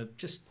know,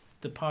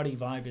 the party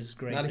vibe is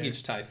great. Not a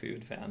huge Thai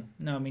food fan.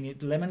 No, I mean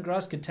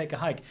lemongrass could take a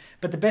hike.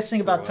 But the best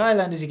thing about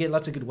Thailand is you get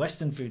lots of good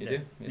Western food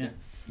there. You do.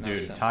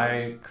 Dude,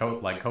 Thai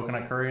like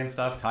coconut curry and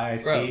stuff, Thai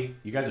iced tea.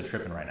 You guys are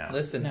tripping right now.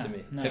 Listen to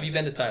me. Have you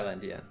been to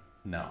Thailand yet?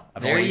 No.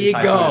 There you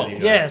go.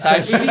 Yes.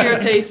 Thai food here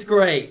tastes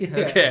great.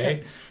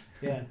 Okay.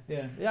 Yeah.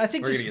 I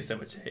think we're gonna get so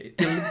much hate.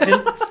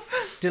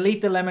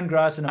 Delete the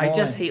lemongrass and I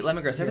just hate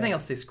lemongrass. Everything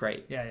else tastes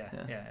great. Yeah.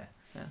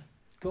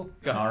 Cool.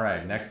 All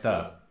right, next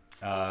up.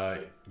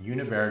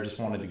 Unibear just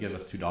wanted to give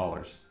us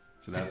 $2.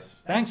 So that's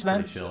thanks, pretty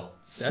man. chill.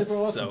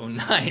 That's so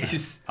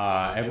nice.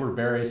 Edward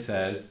Berry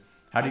says,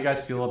 how do you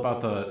guys feel about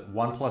the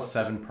OnePlus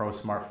 7 Pro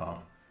smartphone?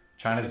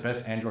 China's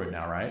best Android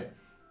now, right?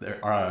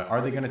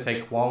 Are they going to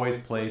take Huawei's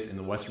place in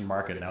the Western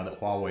market now that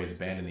Huawei is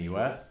banned in the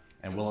US?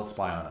 And will it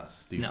spy on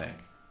us, do you think?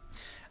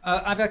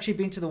 I've actually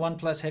been to the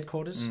OnePlus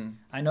headquarters.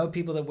 I know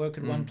people that work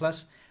at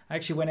OnePlus. I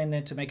actually went in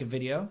there to make a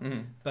video,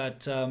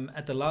 but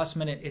at the last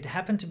minute, it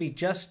happened to be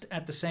just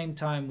at the same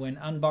time when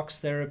Unbox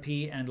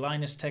Therapy and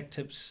Linus Tech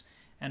Tips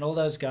and all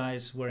those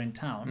guys were in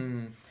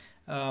town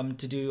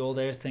to do all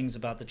their things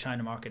about the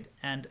China market.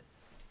 And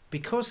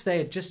because they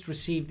had just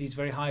received these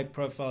very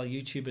high-profile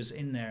YouTubers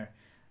in there,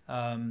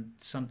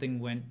 something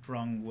went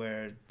wrong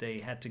where they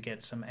had to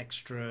get some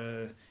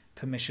extra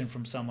permission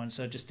from someone,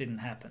 so it just didn't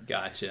happen.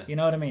 Gotcha. You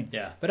know what I mean?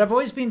 Yeah. But I've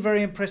always been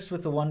very impressed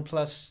with the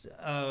OnePlus,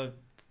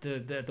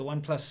 the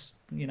OnePlus,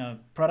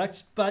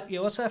 products. But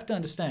you also have to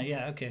understand,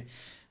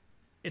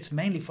 it's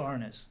mainly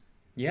foreigners.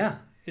 Yeah.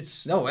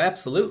 It's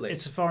absolutely.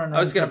 It's a foreign. I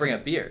was going to bring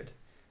up Beard.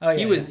 Oh,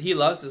 yeah, he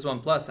loves his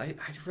OnePlus. I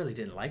really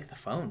didn't like the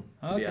phone,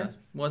 to be honest.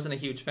 Wasn't a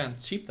huge fan.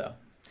 It's cheap though.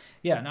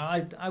 Yeah, no,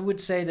 I would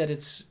say that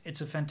it's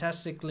a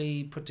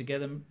fantastically put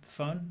together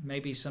phone.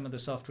 Maybe some of the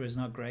software is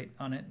not great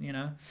on it,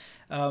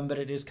 but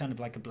it is kind of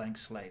like a blank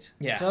slate.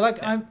 Yeah. So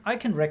I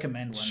can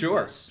recommend one.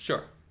 Sure.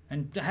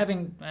 And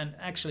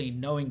actually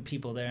knowing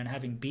people there and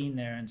having been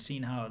there and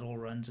seen how it all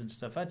runs and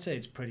stuff, I'd say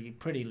it's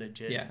pretty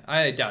legit. Yeah,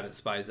 I doubt it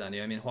spies on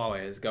you. I mean,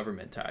 Huawei has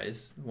government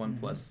ties.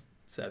 OnePlus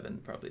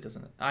 7 probably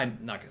doesn't. I'm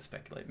not going to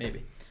speculate.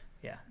 Maybe.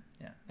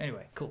 Yeah.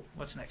 Anyway, cool.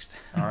 What's next?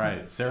 All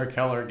right. Sarah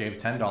Keller gave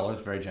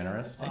 $10. Very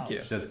generous. Thank you.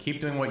 She says, keep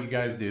doing what you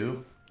guys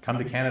do. Come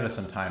to Canada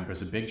sometime.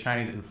 There's a big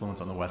Chinese influence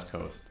on the West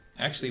Coast.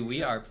 Actually,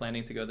 we are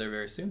planning to go there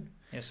very soon.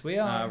 Yes, we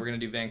are. We're going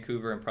to do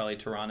Vancouver and probably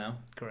Toronto.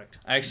 Correct.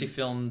 I actually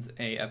filmed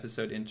a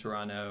episode in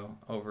Toronto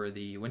over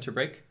the winter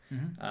break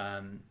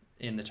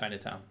in the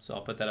Chinatown. So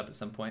I'll put that up at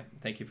some point.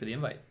 Thank you for the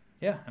invite.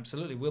 Yeah,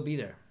 absolutely. We'll be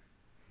there.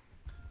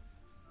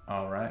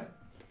 All right.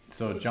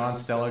 So John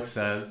Stellick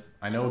says,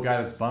 I know a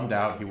guy that's bummed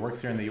out. He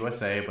works here in the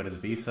USA, but his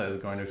visa is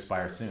going to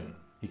expire soon.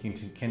 He can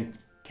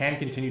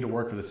continue to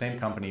work for the same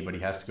company, but he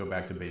has to go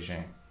back to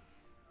Beijing.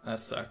 That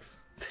sucks.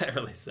 That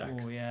really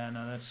sucks. Oh, yeah.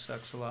 No, that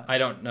sucks a lot. I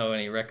don't know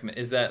any recommend.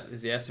 Is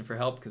he asking for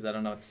help? Because I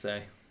don't know what to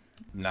say.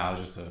 No, it was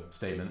just a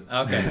statement.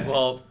 Okay.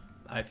 Well,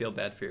 I feel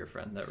bad for your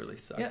friend. That really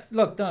sucks. Yeah.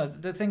 Look, no,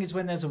 the thing is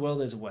when there's a will,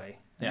 there's a way.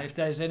 Yeah. If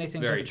there's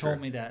anything that told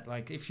me that,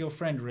 like if your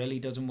friend really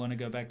doesn't want to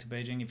go back to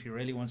Beijing, if he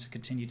really wants to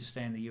continue to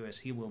stay in the US,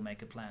 he will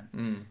make a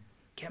plan.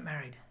 Get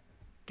married.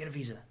 Get a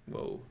visa.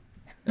 Whoa.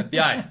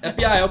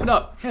 FBI, open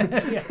up.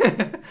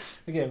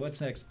 Okay, what's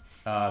next?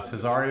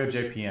 Cesario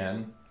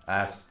JPN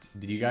asked,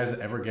 did you guys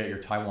ever get your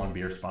Taiwan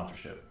beer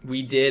sponsorship?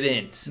 We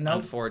didn't,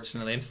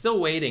 unfortunately. I'm still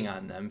waiting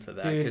on them for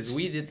that because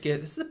we did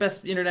get. This is the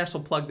best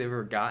international plug they've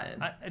ever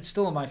gotten. It's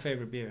still my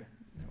favorite beer.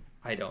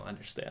 I don't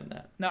understand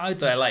that. No,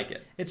 but I like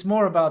it. It's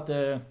more about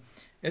the.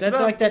 It's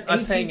about like that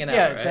us hanging out.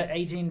 Yeah, it's that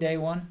 18-day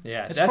one.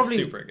 Yeah, that's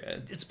super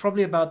good. It's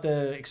probably about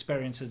the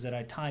experiences that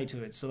I tie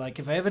to it. So, like,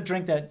 if I ever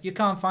drink that, you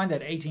can't find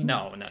that 18.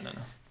 No.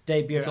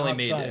 Day beer. It's only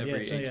outside. made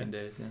every 18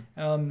 days.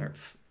 Yeah.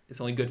 It's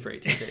only good for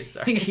 18 days.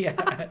 Sorry.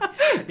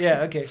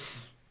 Yeah. Okay.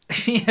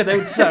 Yeah, that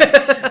would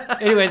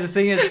suck. Anyway, the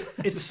thing is,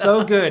 it's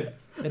so good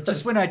that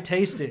just when I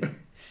taste it,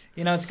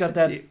 it's got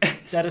that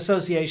that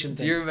association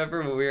thing. Do you remember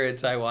when we were in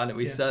Taiwan and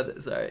we saw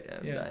that? Sorry,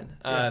 I'm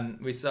dying.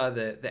 We saw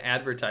the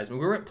advertisement.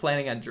 We weren't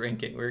planning on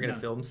drinking. We were going to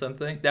film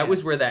something. That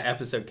was where that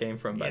episode came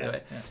from, by the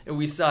way. Yeah. And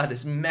we saw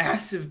this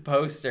massive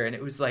poster, and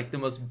it was like the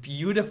most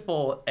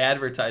beautiful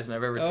advertisement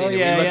I've ever seen.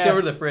 And we looked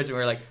over to the fridge and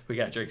we were like, we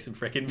got to drink some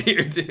freaking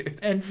beer, dude.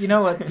 And you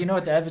know what? You know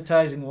what the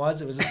advertising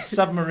was? It was a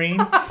submarine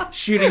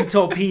shooting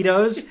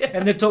torpedoes,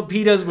 and the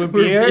torpedoes were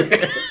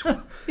beer.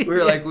 We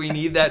were like, we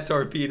need that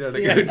torpedo to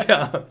go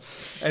down.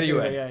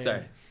 Anyway,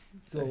 sorry.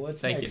 So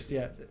what's Thank next? you.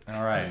 Yeah.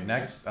 All right,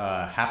 next,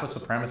 Hapa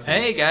Supremacy.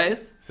 Hey,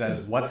 guys.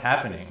 Says, what's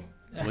happening?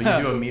 Will you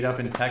do a meetup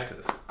in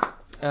Texas?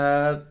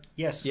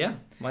 Yes. Yeah,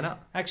 why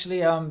not? Actually,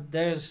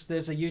 there's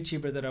a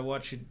YouTuber that I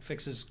watch who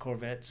fixes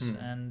Corvettes,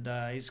 and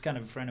he's kind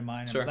of a friend of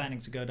mine. I'm planning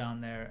to go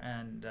down there,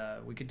 and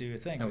we could do a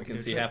thing. And we can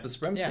see Hapa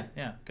Supremacy.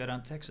 Yeah, go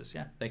down to Texas,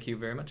 Thank you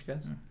very much,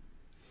 guys.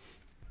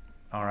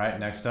 All right,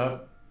 next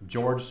up,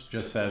 George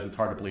just says it's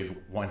hard to believe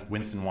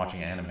Winston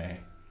watching anime.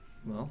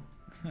 Well,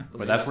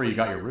 but that's where you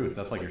got your roots.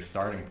 That's like your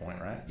starting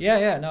point, right?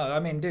 Yeah. No, I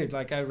mean, dude,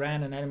 like I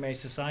ran an anime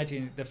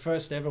society, the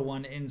first ever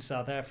one in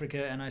South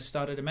Africa, and I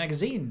started a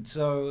magazine.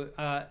 So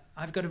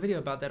I've got a video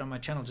about that on my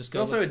channel. Just it's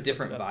also a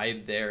different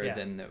vibe there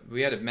than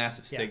we had a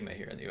massive stigma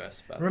here in the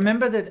US.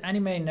 Remember that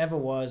anime never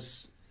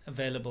was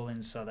available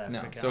in South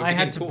Africa. No, so I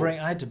had to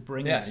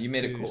bring it you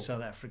made to it cool.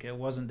 South Africa. It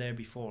wasn't there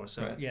before,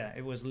 so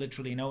it was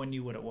literally no one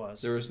knew what it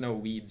was. There was no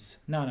weebs.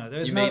 No, there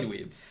was you no. made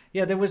weebs.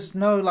 Yeah, there was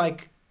no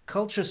like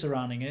culture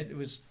surrounding it. It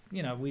was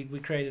we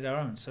created our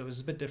own, so it was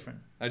a bit different.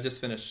 I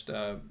just finished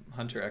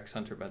Hunter x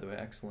Hunter, by the way,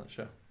 excellent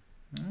show.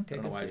 Okay, I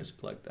don't know why I just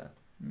plugged that.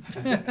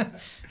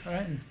 All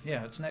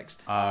right, what's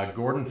next?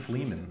 Gordon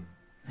Fleeman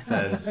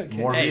says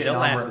more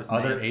Vietnam or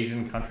other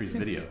Asian countries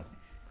video.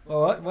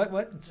 Well,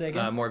 what? Say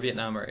again. More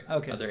Vietnam or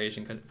other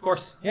Asian countries. Of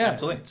course. Yeah,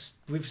 absolutely.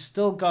 We've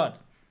still got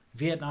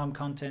Vietnam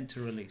content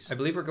to release. I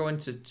believe we're going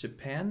to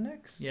Japan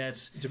next? Yeah,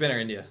 it's Japan or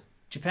India?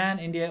 Japan,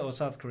 India, or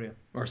South Korea.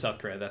 Or South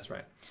Korea, that's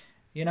right.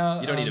 You know,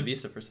 you don't need a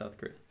visa for South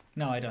Korea.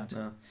 No, I don't.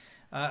 No.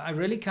 I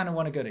really kind of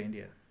want to go to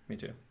India. Me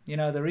too. You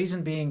know, the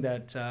reason being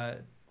that,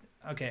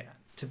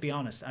 to be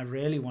honest, I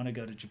really want to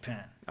go to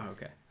Japan. Oh,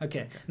 okay.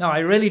 Okay. No, I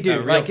really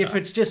do. Like, if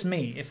it's just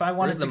me, if I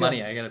wanted Where's the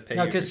money I got to pay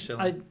you for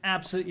chilling? I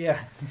absolutely,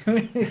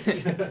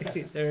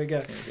 there we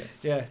go.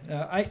 Yeah.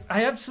 I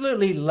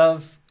absolutely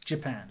love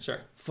Japan. Sure.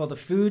 For the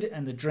food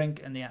and the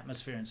drink and the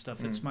atmosphere and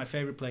stuff. It's my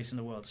favorite place in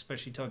the world,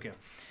 especially Tokyo.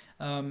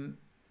 And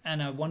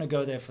I want to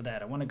go there for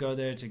that. I want to go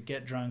there to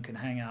get drunk and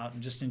hang out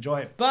and just enjoy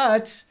it.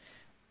 But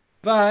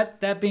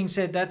that being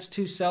said, that's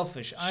too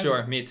selfish.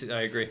 Sure, me too.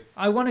 I agree.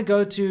 I want to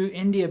go to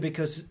India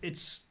because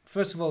it's,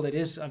 first of all,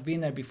 I've been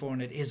there before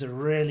and it is a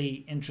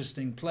really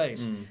interesting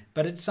place.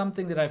 But it's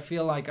something that I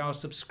feel like our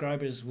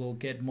subscribers will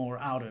get more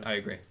out of. I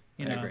agree.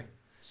 I agree.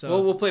 So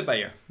we'll play it by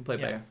ear. By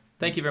ear.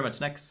 Thank you very much.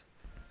 Next.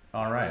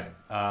 All right.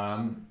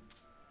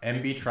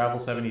 MB Travel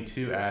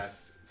 72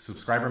 asks,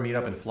 subscriber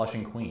meetup in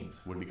Flushing, Queens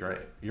would be great.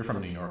 You're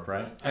from New York,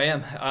 right? I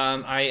am.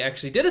 I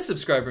actually did a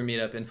subscriber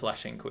meetup in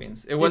Flushing,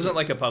 Queens. It wasn't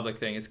like a public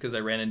thing. It's because I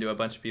ran into a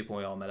bunch of people.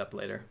 We all met up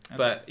later. Okay.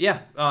 But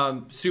yeah,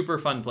 super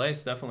fun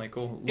place. Definitely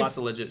cool. Lots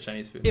of legit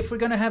Chinese food. If we're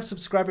going to have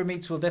subscriber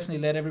meets, we'll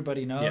definitely let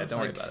everybody know. Yeah,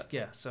 don't worry about it.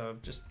 Yeah, so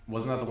just...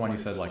 Wasn't that the one you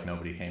said like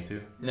nobody came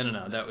to?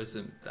 No. That was...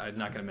 I'm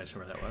not going to mention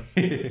where that was.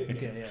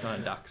 Okay, yeah. Not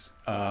on Docs.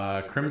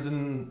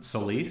 Crimson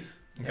Solis.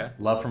 Okay.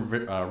 Love from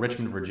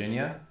Richmond,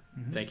 Virginia.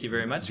 Thank you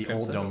very much, The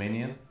Crimson. Old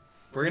Dominion.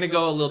 We're going to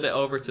go a little bit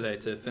over today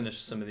to finish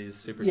some of these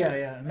super chats.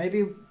 Yeah.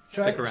 Maybe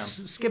stick around.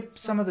 Skip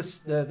some of the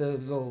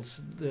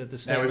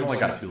statements. Yeah, we've only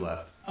got 2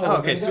 left. Oh,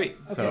 okay, sweet.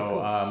 Okay, so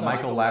cool.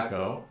 Michael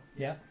Lacko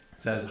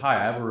says, hi, I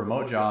have a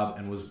remote job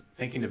and was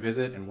thinking to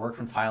visit and work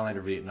from Thailand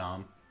or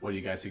Vietnam. What do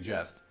you guys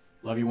suggest?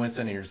 Love you,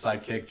 Winston, and your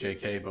sidekick,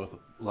 JK.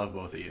 Love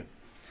both of you.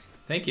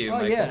 Thank you,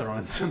 Michael. Yeah.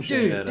 Throwing some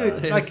dude,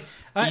 like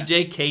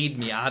EJK'd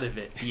me out of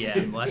it. Yeah.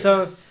 His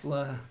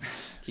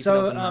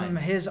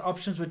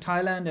options were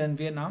Thailand and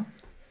Vietnam.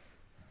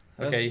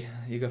 Okay,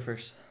 you go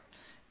first.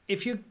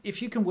 If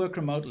you can work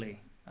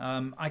remotely,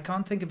 I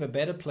can't think of a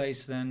better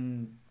place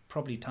than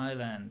probably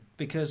Thailand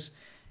because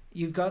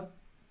you've got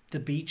the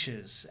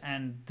beaches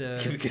and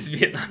the... Because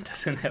Vietnam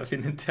doesn't have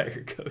an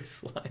entire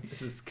coastline.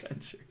 This is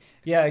country.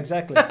 Yeah,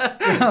 exactly.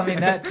 I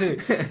mean, that too.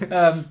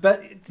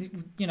 But,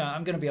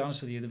 I'm going to be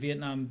honest with you. The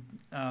Vietnam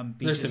beaches...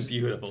 There's some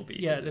beautiful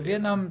beaches. Yeah, the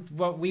Vietnam,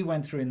 what we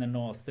went through in the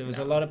north, there was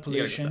a lot of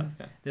pollution. South,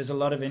 yeah. There's a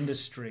lot of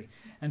industry.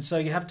 And so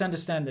you have to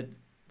understand that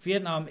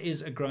Vietnam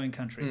is a growing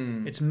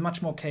country. It's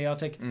much more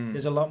chaotic.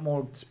 There's a lot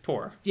more... It's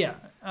poor. Yeah.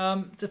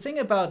 The thing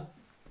about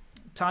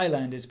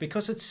Thailand is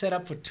because it's set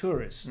up for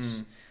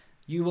tourists...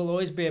 You will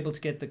always be able to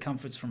get the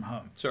comforts from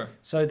home. Sure.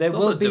 So there it's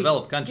will also be a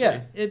developed country.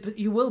 Yeah,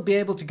 you will be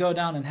able to go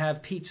down and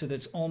have pizza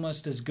that's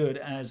almost as good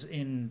as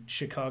in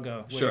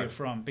Chicago, where you're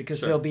from,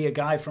 because there'll be a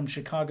guy from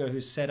Chicago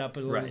who's set up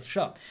a little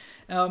shop,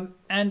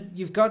 and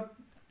you've got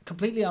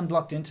completely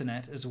unblocked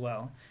internet as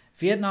well.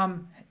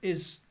 Vietnam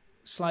is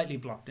slightly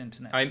blocked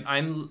internet.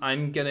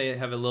 I'm gonna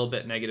have a little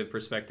bit negative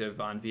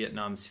perspective on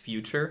Vietnam's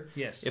future.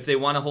 Yes. If they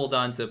want to hold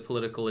on to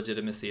political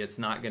legitimacy, it's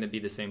not going to be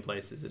the same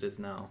place as it is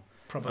now.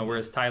 Probably.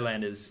 Whereas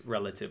Thailand is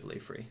relatively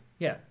free.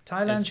 Yeah,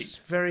 Thailand's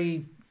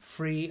very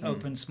free,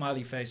 open,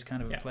 smiley face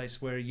kind of a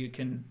place where you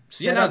can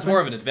set up. It's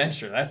more of an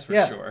adventure, that's for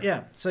sure.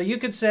 Yeah, so you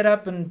could set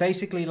up and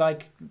basically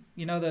like,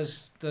 you know,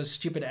 those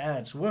stupid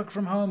ads, work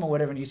from home or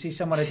whatever, and you see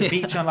someone at the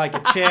beach on like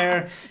a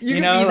chair. you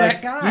know, can be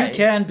like, that guy. You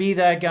can be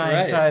that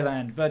guy in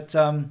Thailand.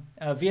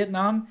 But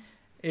Vietnam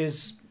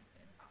is...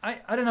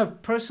 I don't know,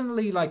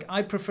 personally, like,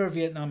 I prefer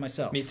Vietnam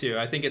myself. Me too.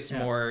 I think it's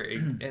more,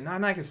 and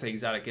I'm not going to say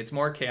exotic, it's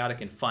more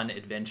chaotic and fun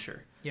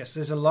adventure. Yes,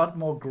 there's a lot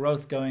more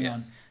growth going on.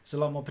 There's a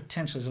lot more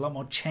potential. There's a lot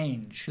more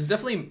change. There's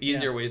definitely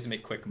easier ways to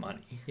make quick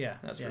money. Yeah.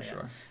 That's for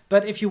sure.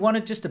 But if you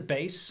wanted just a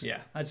base,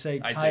 I'd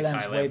say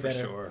Thailand's way better.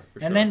 For sure.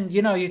 And then,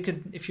 you know, you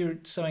could, if you're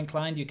so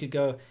inclined, you could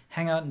go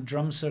hang out in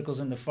drum circles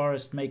in the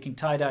forest making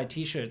tie-dye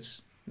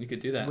t-shirts. You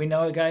could do that. We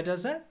know a guy who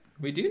does that.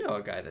 We do know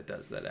a guy that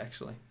does that,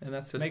 actually. And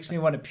that's just... Makes me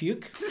want to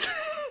puke.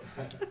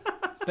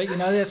 But you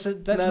know, that's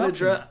not a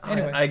drum.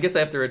 Anyway, I guess I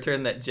have to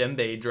return that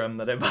djembe drum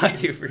that I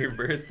bought you for your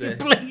birthday.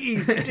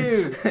 Please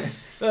do.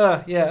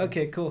 Yeah.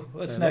 Okay. Cool.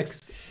 What's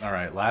next? All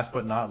right. Last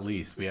but not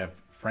least, we have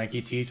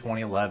Frankie T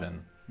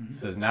 2011.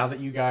 Says, now that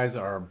you guys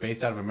are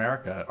based out of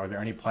America, are there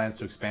any plans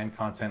to expand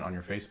content on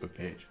your Facebook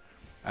page?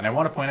 And I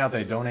want to point out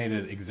they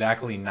donated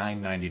exactly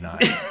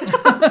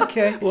 $9.99.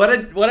 Okay.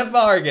 What a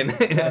bargain.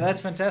 Yeah,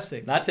 that's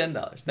fantastic. Not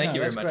 $10. Thank you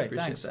very much. Great.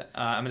 Appreciate Thanks. that.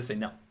 I'm going to say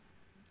no.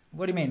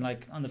 What do you mean,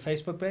 like on the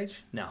Facebook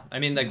page? No, I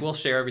mean, like, we'll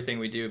share everything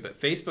we do,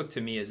 but Facebook to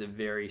me is a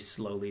very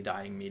slowly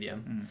dying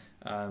medium.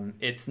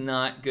 It's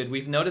not good.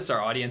 We've noticed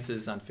our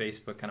audiences on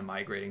Facebook kind of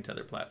migrating to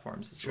other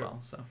platforms as well.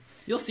 So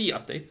you'll see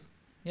updates.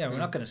 Yeah, we're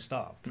not going to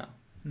stop.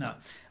 No.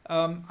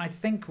 I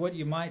think what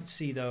you might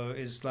see, though,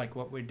 is like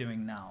what we're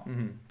doing now,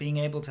 being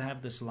able to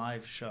have this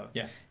live show.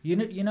 Yeah.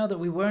 You know that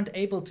we weren't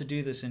able to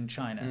do this in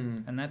China,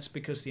 and that's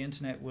because the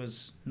internet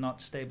was not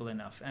stable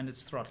enough, and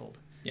it's throttled.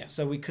 Yeah.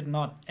 So we could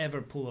not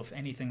ever pull off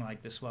anything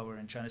like this while we're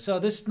in China. So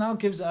this now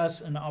gives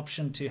us an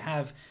option to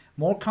have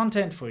more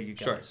content for you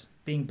guys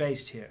being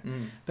based here.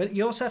 But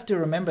you also have to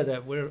remember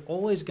that we're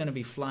always going to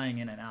be flying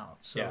in and out.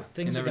 So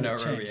things are going to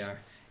change. Where we are.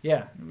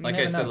 Yeah. Like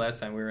I said last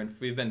time,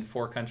 we've been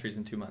 4 countries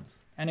in 2 months.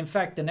 And in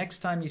fact, the next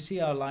time you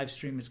see our live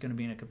stream is going to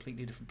be in a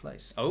completely different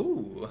place.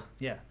 Oh.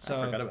 Yeah. So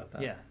I forgot about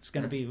that. Yeah. It's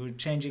going to be, we're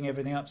changing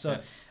everything up.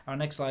 So our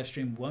next live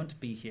stream won't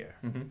be here.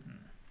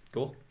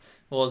 Cool.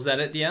 Well, is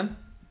that it, DM?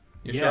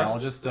 You sure? I'll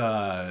just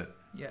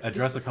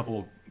address a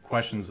couple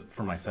questions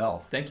for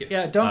myself. Thank you.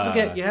 Yeah, don't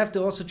forget, you have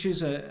to also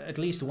choose at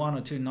least 1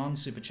 or 2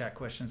 non-super chat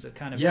questions that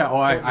kind of... Yeah,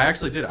 I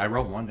actually did. I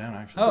wrote one down,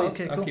 actually. Oh,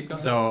 okay, cool. Keep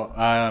going. So,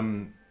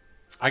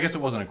 I guess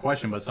it wasn't a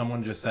question, but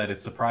someone just said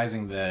it's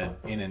surprising that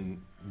in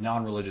a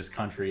non-religious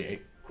country,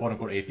 a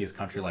quote-unquote atheist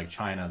country like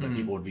China, that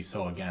people would be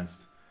so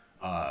against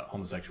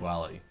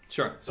homosexuality.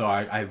 Sure. So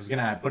I was going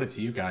to put it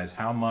to you guys,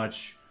 how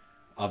much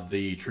of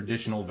the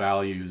traditional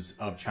values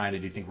of China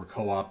do you think were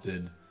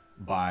co-opted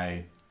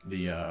by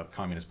the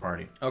Communist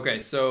Party? Okay,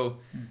 so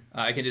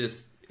I can do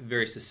this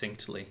very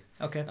succinctly.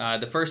 Okay.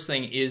 The first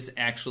thing is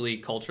actually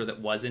culture that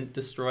wasn't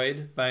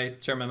destroyed by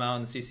Chairman Mao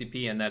and the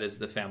CCP, and that is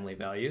the family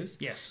values.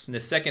 Yes. And the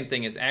second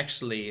thing is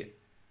actually,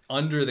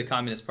 under the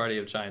Communist Party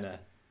of China,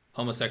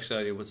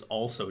 homosexuality was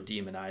also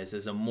demonized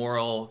as a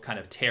moral kind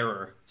of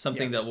terror,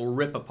 something that will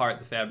rip apart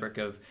the fabric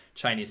of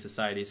Chinese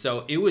society.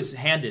 So it was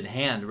hand in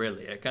hand,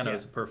 really. It kind of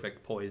was a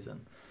perfect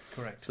poison.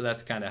 Correct. So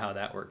that's kind of how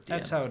that worked.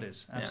 That's how it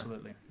is.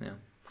 Absolutely.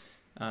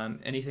 Yeah.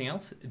 Anything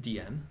else,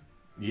 DM?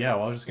 Yeah,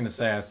 well, I was just going to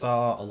say, I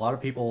saw a lot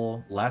of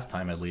people, last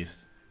time at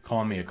least,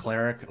 calling me a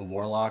cleric, a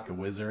warlock, a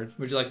wizard.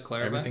 Would you like to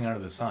clarify? Everything under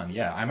the sun.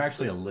 Yeah, I'm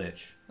actually a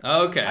lich.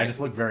 Okay. I just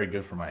look very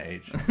good for my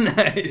age.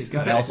 Nice.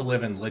 I also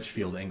live in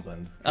Lichfield,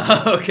 England.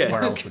 Oh, okay.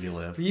 Where else would you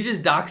live? You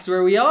just doxed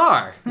where we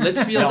are.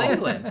 Lichfield,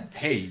 England.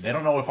 Hey, they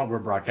don't know if we're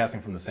broadcasting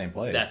from the same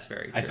place. That's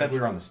very true. I said we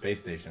were on the space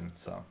station,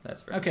 so.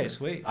 That's very Okay, true.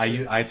 sweet.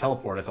 I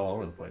teleport us all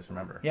over the place,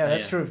 remember? Yeah,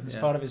 that's true. It's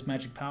part of his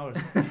magic powers.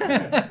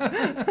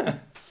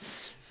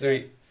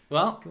 Sweet.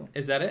 Well,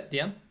 is that it,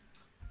 DM?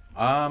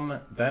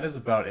 That is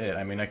about it.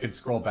 I mean, I could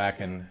scroll back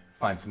and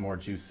find some more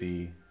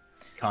juicy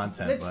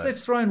content.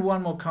 Let's throw in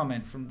one more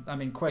comment question.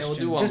 Yeah, we'll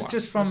do one more.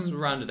 Just from Let's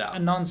round it out. a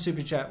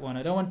non-super chat one.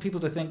 I don't want people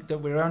to think that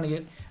we're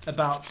only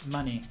about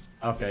money.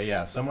 Okay,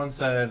 yeah. Someone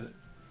said,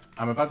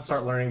 I'm about to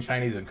start learning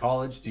Chinese in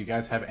college. Do you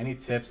guys have any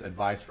tips,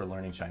 advice for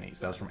learning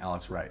Chinese? That was from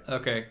Alex Wright.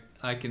 Okay,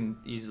 I can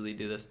easily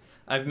do this.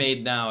 I've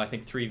made now, I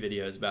think, 3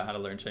 videos about how to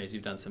learn Chinese.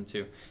 You've done some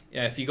too.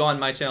 Yeah, if you go on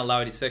my channel,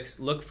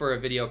 Lau86, look for a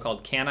video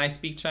called Can I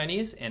Speak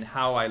Chinese? And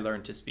How I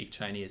Learned to Speak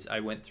Chinese.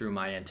 I went through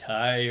my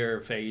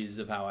entire phase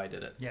of how I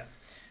did it. Yeah.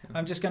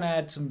 I'm just going to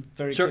add some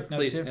very quick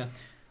notes please, here.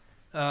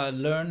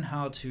 Learn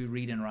how to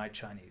read and write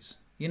Chinese.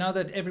 You know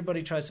that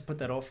everybody tries to put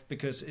that off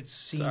because it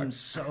seems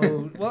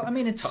so... Well, I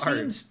mean, it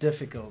seems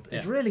difficult. Yeah.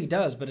 It really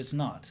does, but it's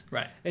not.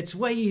 Right. It's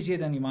way easier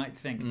than you might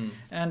think.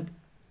 And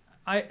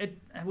it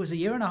was a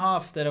year and a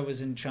half that I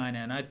was in China,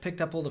 and I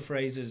picked up all the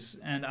phrases,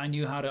 and I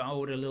knew how to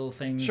order little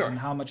things and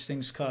how much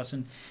things cost.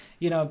 And,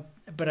 you know,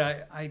 but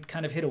I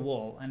kind of hit a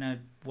wall, and I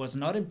was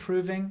not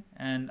improving,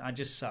 and I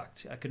just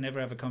sucked. I could never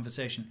have a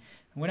conversation.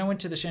 And when I went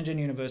to the Shenzhen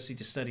University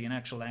to study an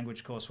actual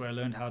language course where I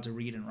learned how to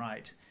read and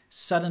write,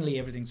 suddenly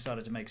everything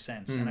started to make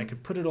sense, and I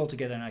could put it all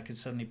together, and I could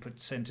suddenly put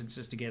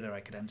sentences together. I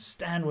could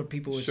understand what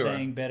people were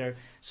saying better.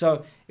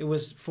 So it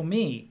was, for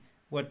me,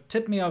 what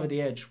tipped me over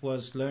the edge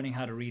was learning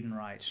how to read and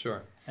write.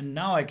 Sure. And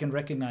now I can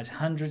recognize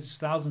hundreds,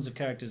 thousands of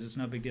characters. It's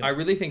no big deal. I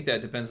really think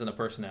that depends on the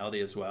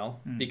personality as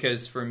well.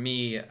 Because for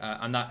me,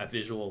 I'm not a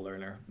visual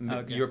learner.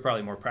 Okay. You're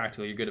probably more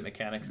practical. You're good at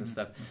mechanics and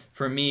stuff.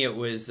 For me, it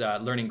was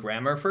learning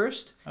grammar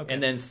first,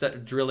 and then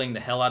drilling the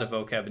hell out of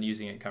vocab and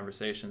using it in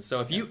conversation.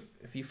 So if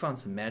you found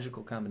some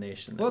magical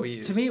combination that we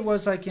use. To me, it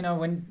was like,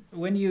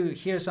 when you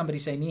hear somebody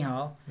say ni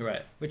hao,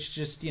 right, which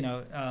just,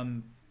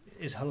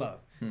 is hello.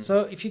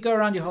 So if you go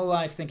around your whole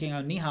life thinking,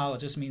 oh, ni hao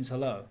just means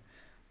hello,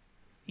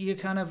 you're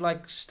kind of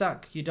like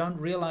stuck. You don't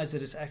realize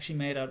that it's actually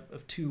made out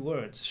of two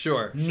words.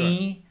 Sure.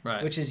 Ni,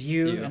 which is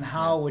you, and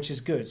hao, which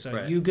is good.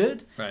 So you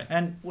good. Right.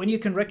 And when you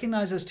can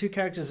recognize those two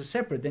characters as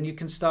separate, then you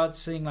can start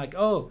seeing like,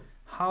 oh,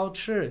 hao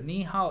chi,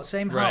 ni hao,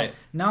 same hao.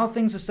 Now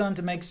things are starting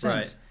to make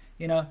sense.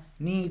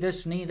 Ni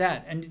this, ni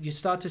that. And you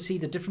start to see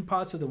the different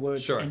parts of the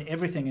words in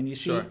everything, and you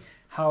see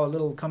how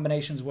little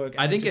combinations work.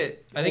 I think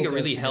a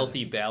really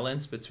healthy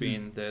balance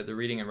between the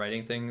reading and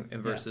writing thing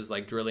versus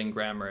like drilling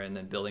grammar and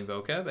then building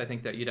vocab. I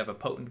think that you'd have a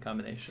potent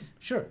combination.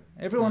 Sure.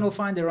 Everyone will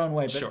find their own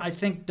way, but I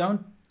think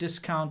don't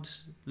discount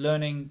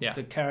learning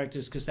the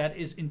characters, because that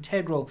is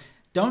integral.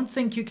 Don't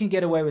think you can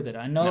get away with it.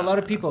 I know a lot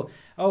of people,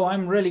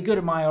 I'm really good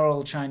at my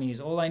oral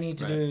Chinese. All I need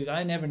to do,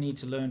 I never need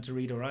to learn to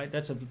read or write.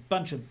 That's a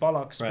bunch of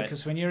bollocks,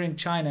 because when you're in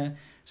China,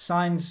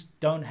 signs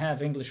don't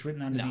have English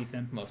written underneath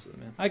them. Most of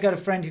them, yeah. I got a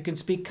friend who can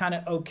speak kind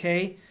of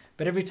okay,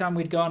 but every time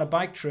we'd go on a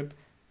bike trip,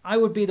 I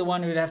would be the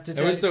one who would have to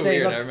say, it was so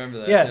weird. I remember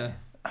that. Yeah.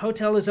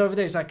 Hotel is over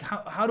there. It's like,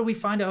 how do we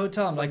find a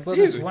hotel? I'm like, well,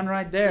 there's one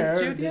right there.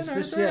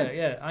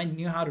 I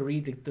knew how to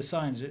read the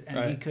signs,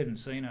 and he couldn't.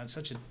 So, it's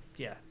such a,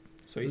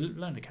 Sweet.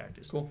 Learn the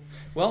characters. Cool.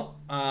 Well,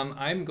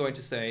 I'm going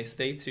to say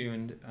stay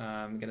tuned.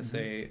 I'm going to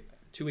say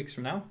 2 weeks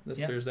from now,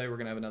 this Thursday, we're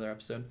going to have another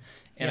episode.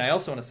 And I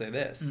also want to say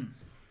this.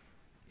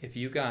 If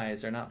you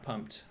guys are not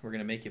pumped, we're going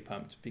to make you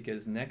pumped,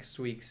 because next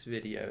week's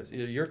videos,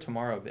 your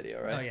tomorrow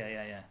video, right? Oh,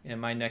 yeah. And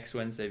my next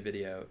Wednesday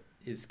video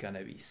is going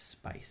to be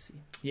spicy.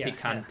 Yeah.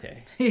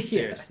 Picante. Yeah.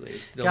 Seriously.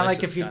 Kind of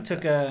like if you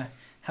took a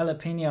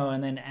jalapeno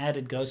and then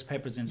added ghost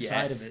peppers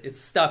inside of it. It's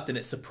stuffed and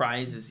it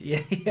surprises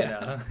you.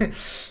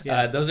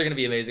 Those are going to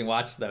be amazing.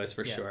 Watch those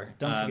for sure.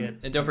 Don't forget.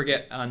 And don't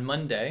forget, on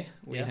Monday,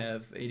 we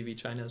have ADV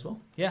China as well.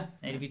 Yeah,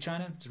 ADV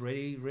China. It's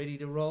ready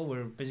to roll.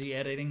 We're busy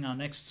editing our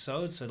next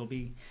episode, so it'll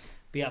be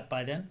up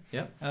by then.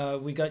 Yeah.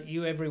 We got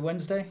you every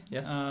Wednesday.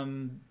 Yes.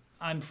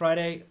 I'm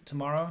Friday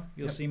tomorrow.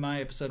 You'll see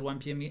my episode 1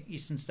 p.m.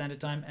 Eastern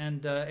Standard Time,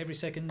 and every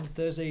second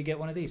Thursday you get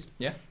one of these.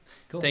 Yeah.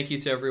 Cool. Thank you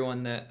to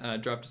everyone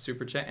that dropped a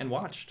super chat and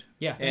watched.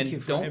 Yeah, thank you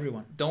for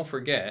everyone. Don't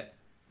forget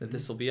that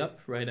this will be up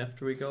right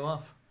after we go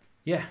off.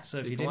 Yeah, so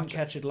if you didn't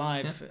catch it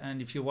live,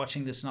 and if you're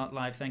watching this not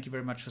live, thank you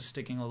very much for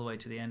sticking all the way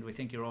to the end. We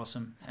think you're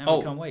awesome, and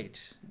we can't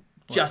wait.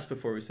 Just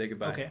before we say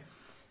goodbye. Okay.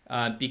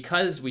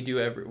 Because we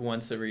do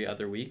once every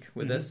other week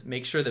with this,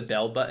 make sure the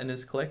bell button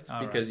is clicked,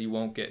 because you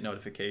won't get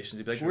notifications.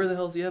 You'll be like, where the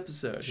hell's the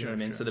episode? You know what I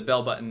mean? So the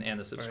bell button and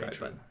the subscribe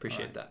button.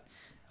 Appreciate that.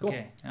 Cool.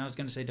 Okay, I was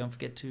going to say, don't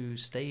forget to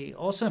stay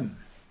awesome.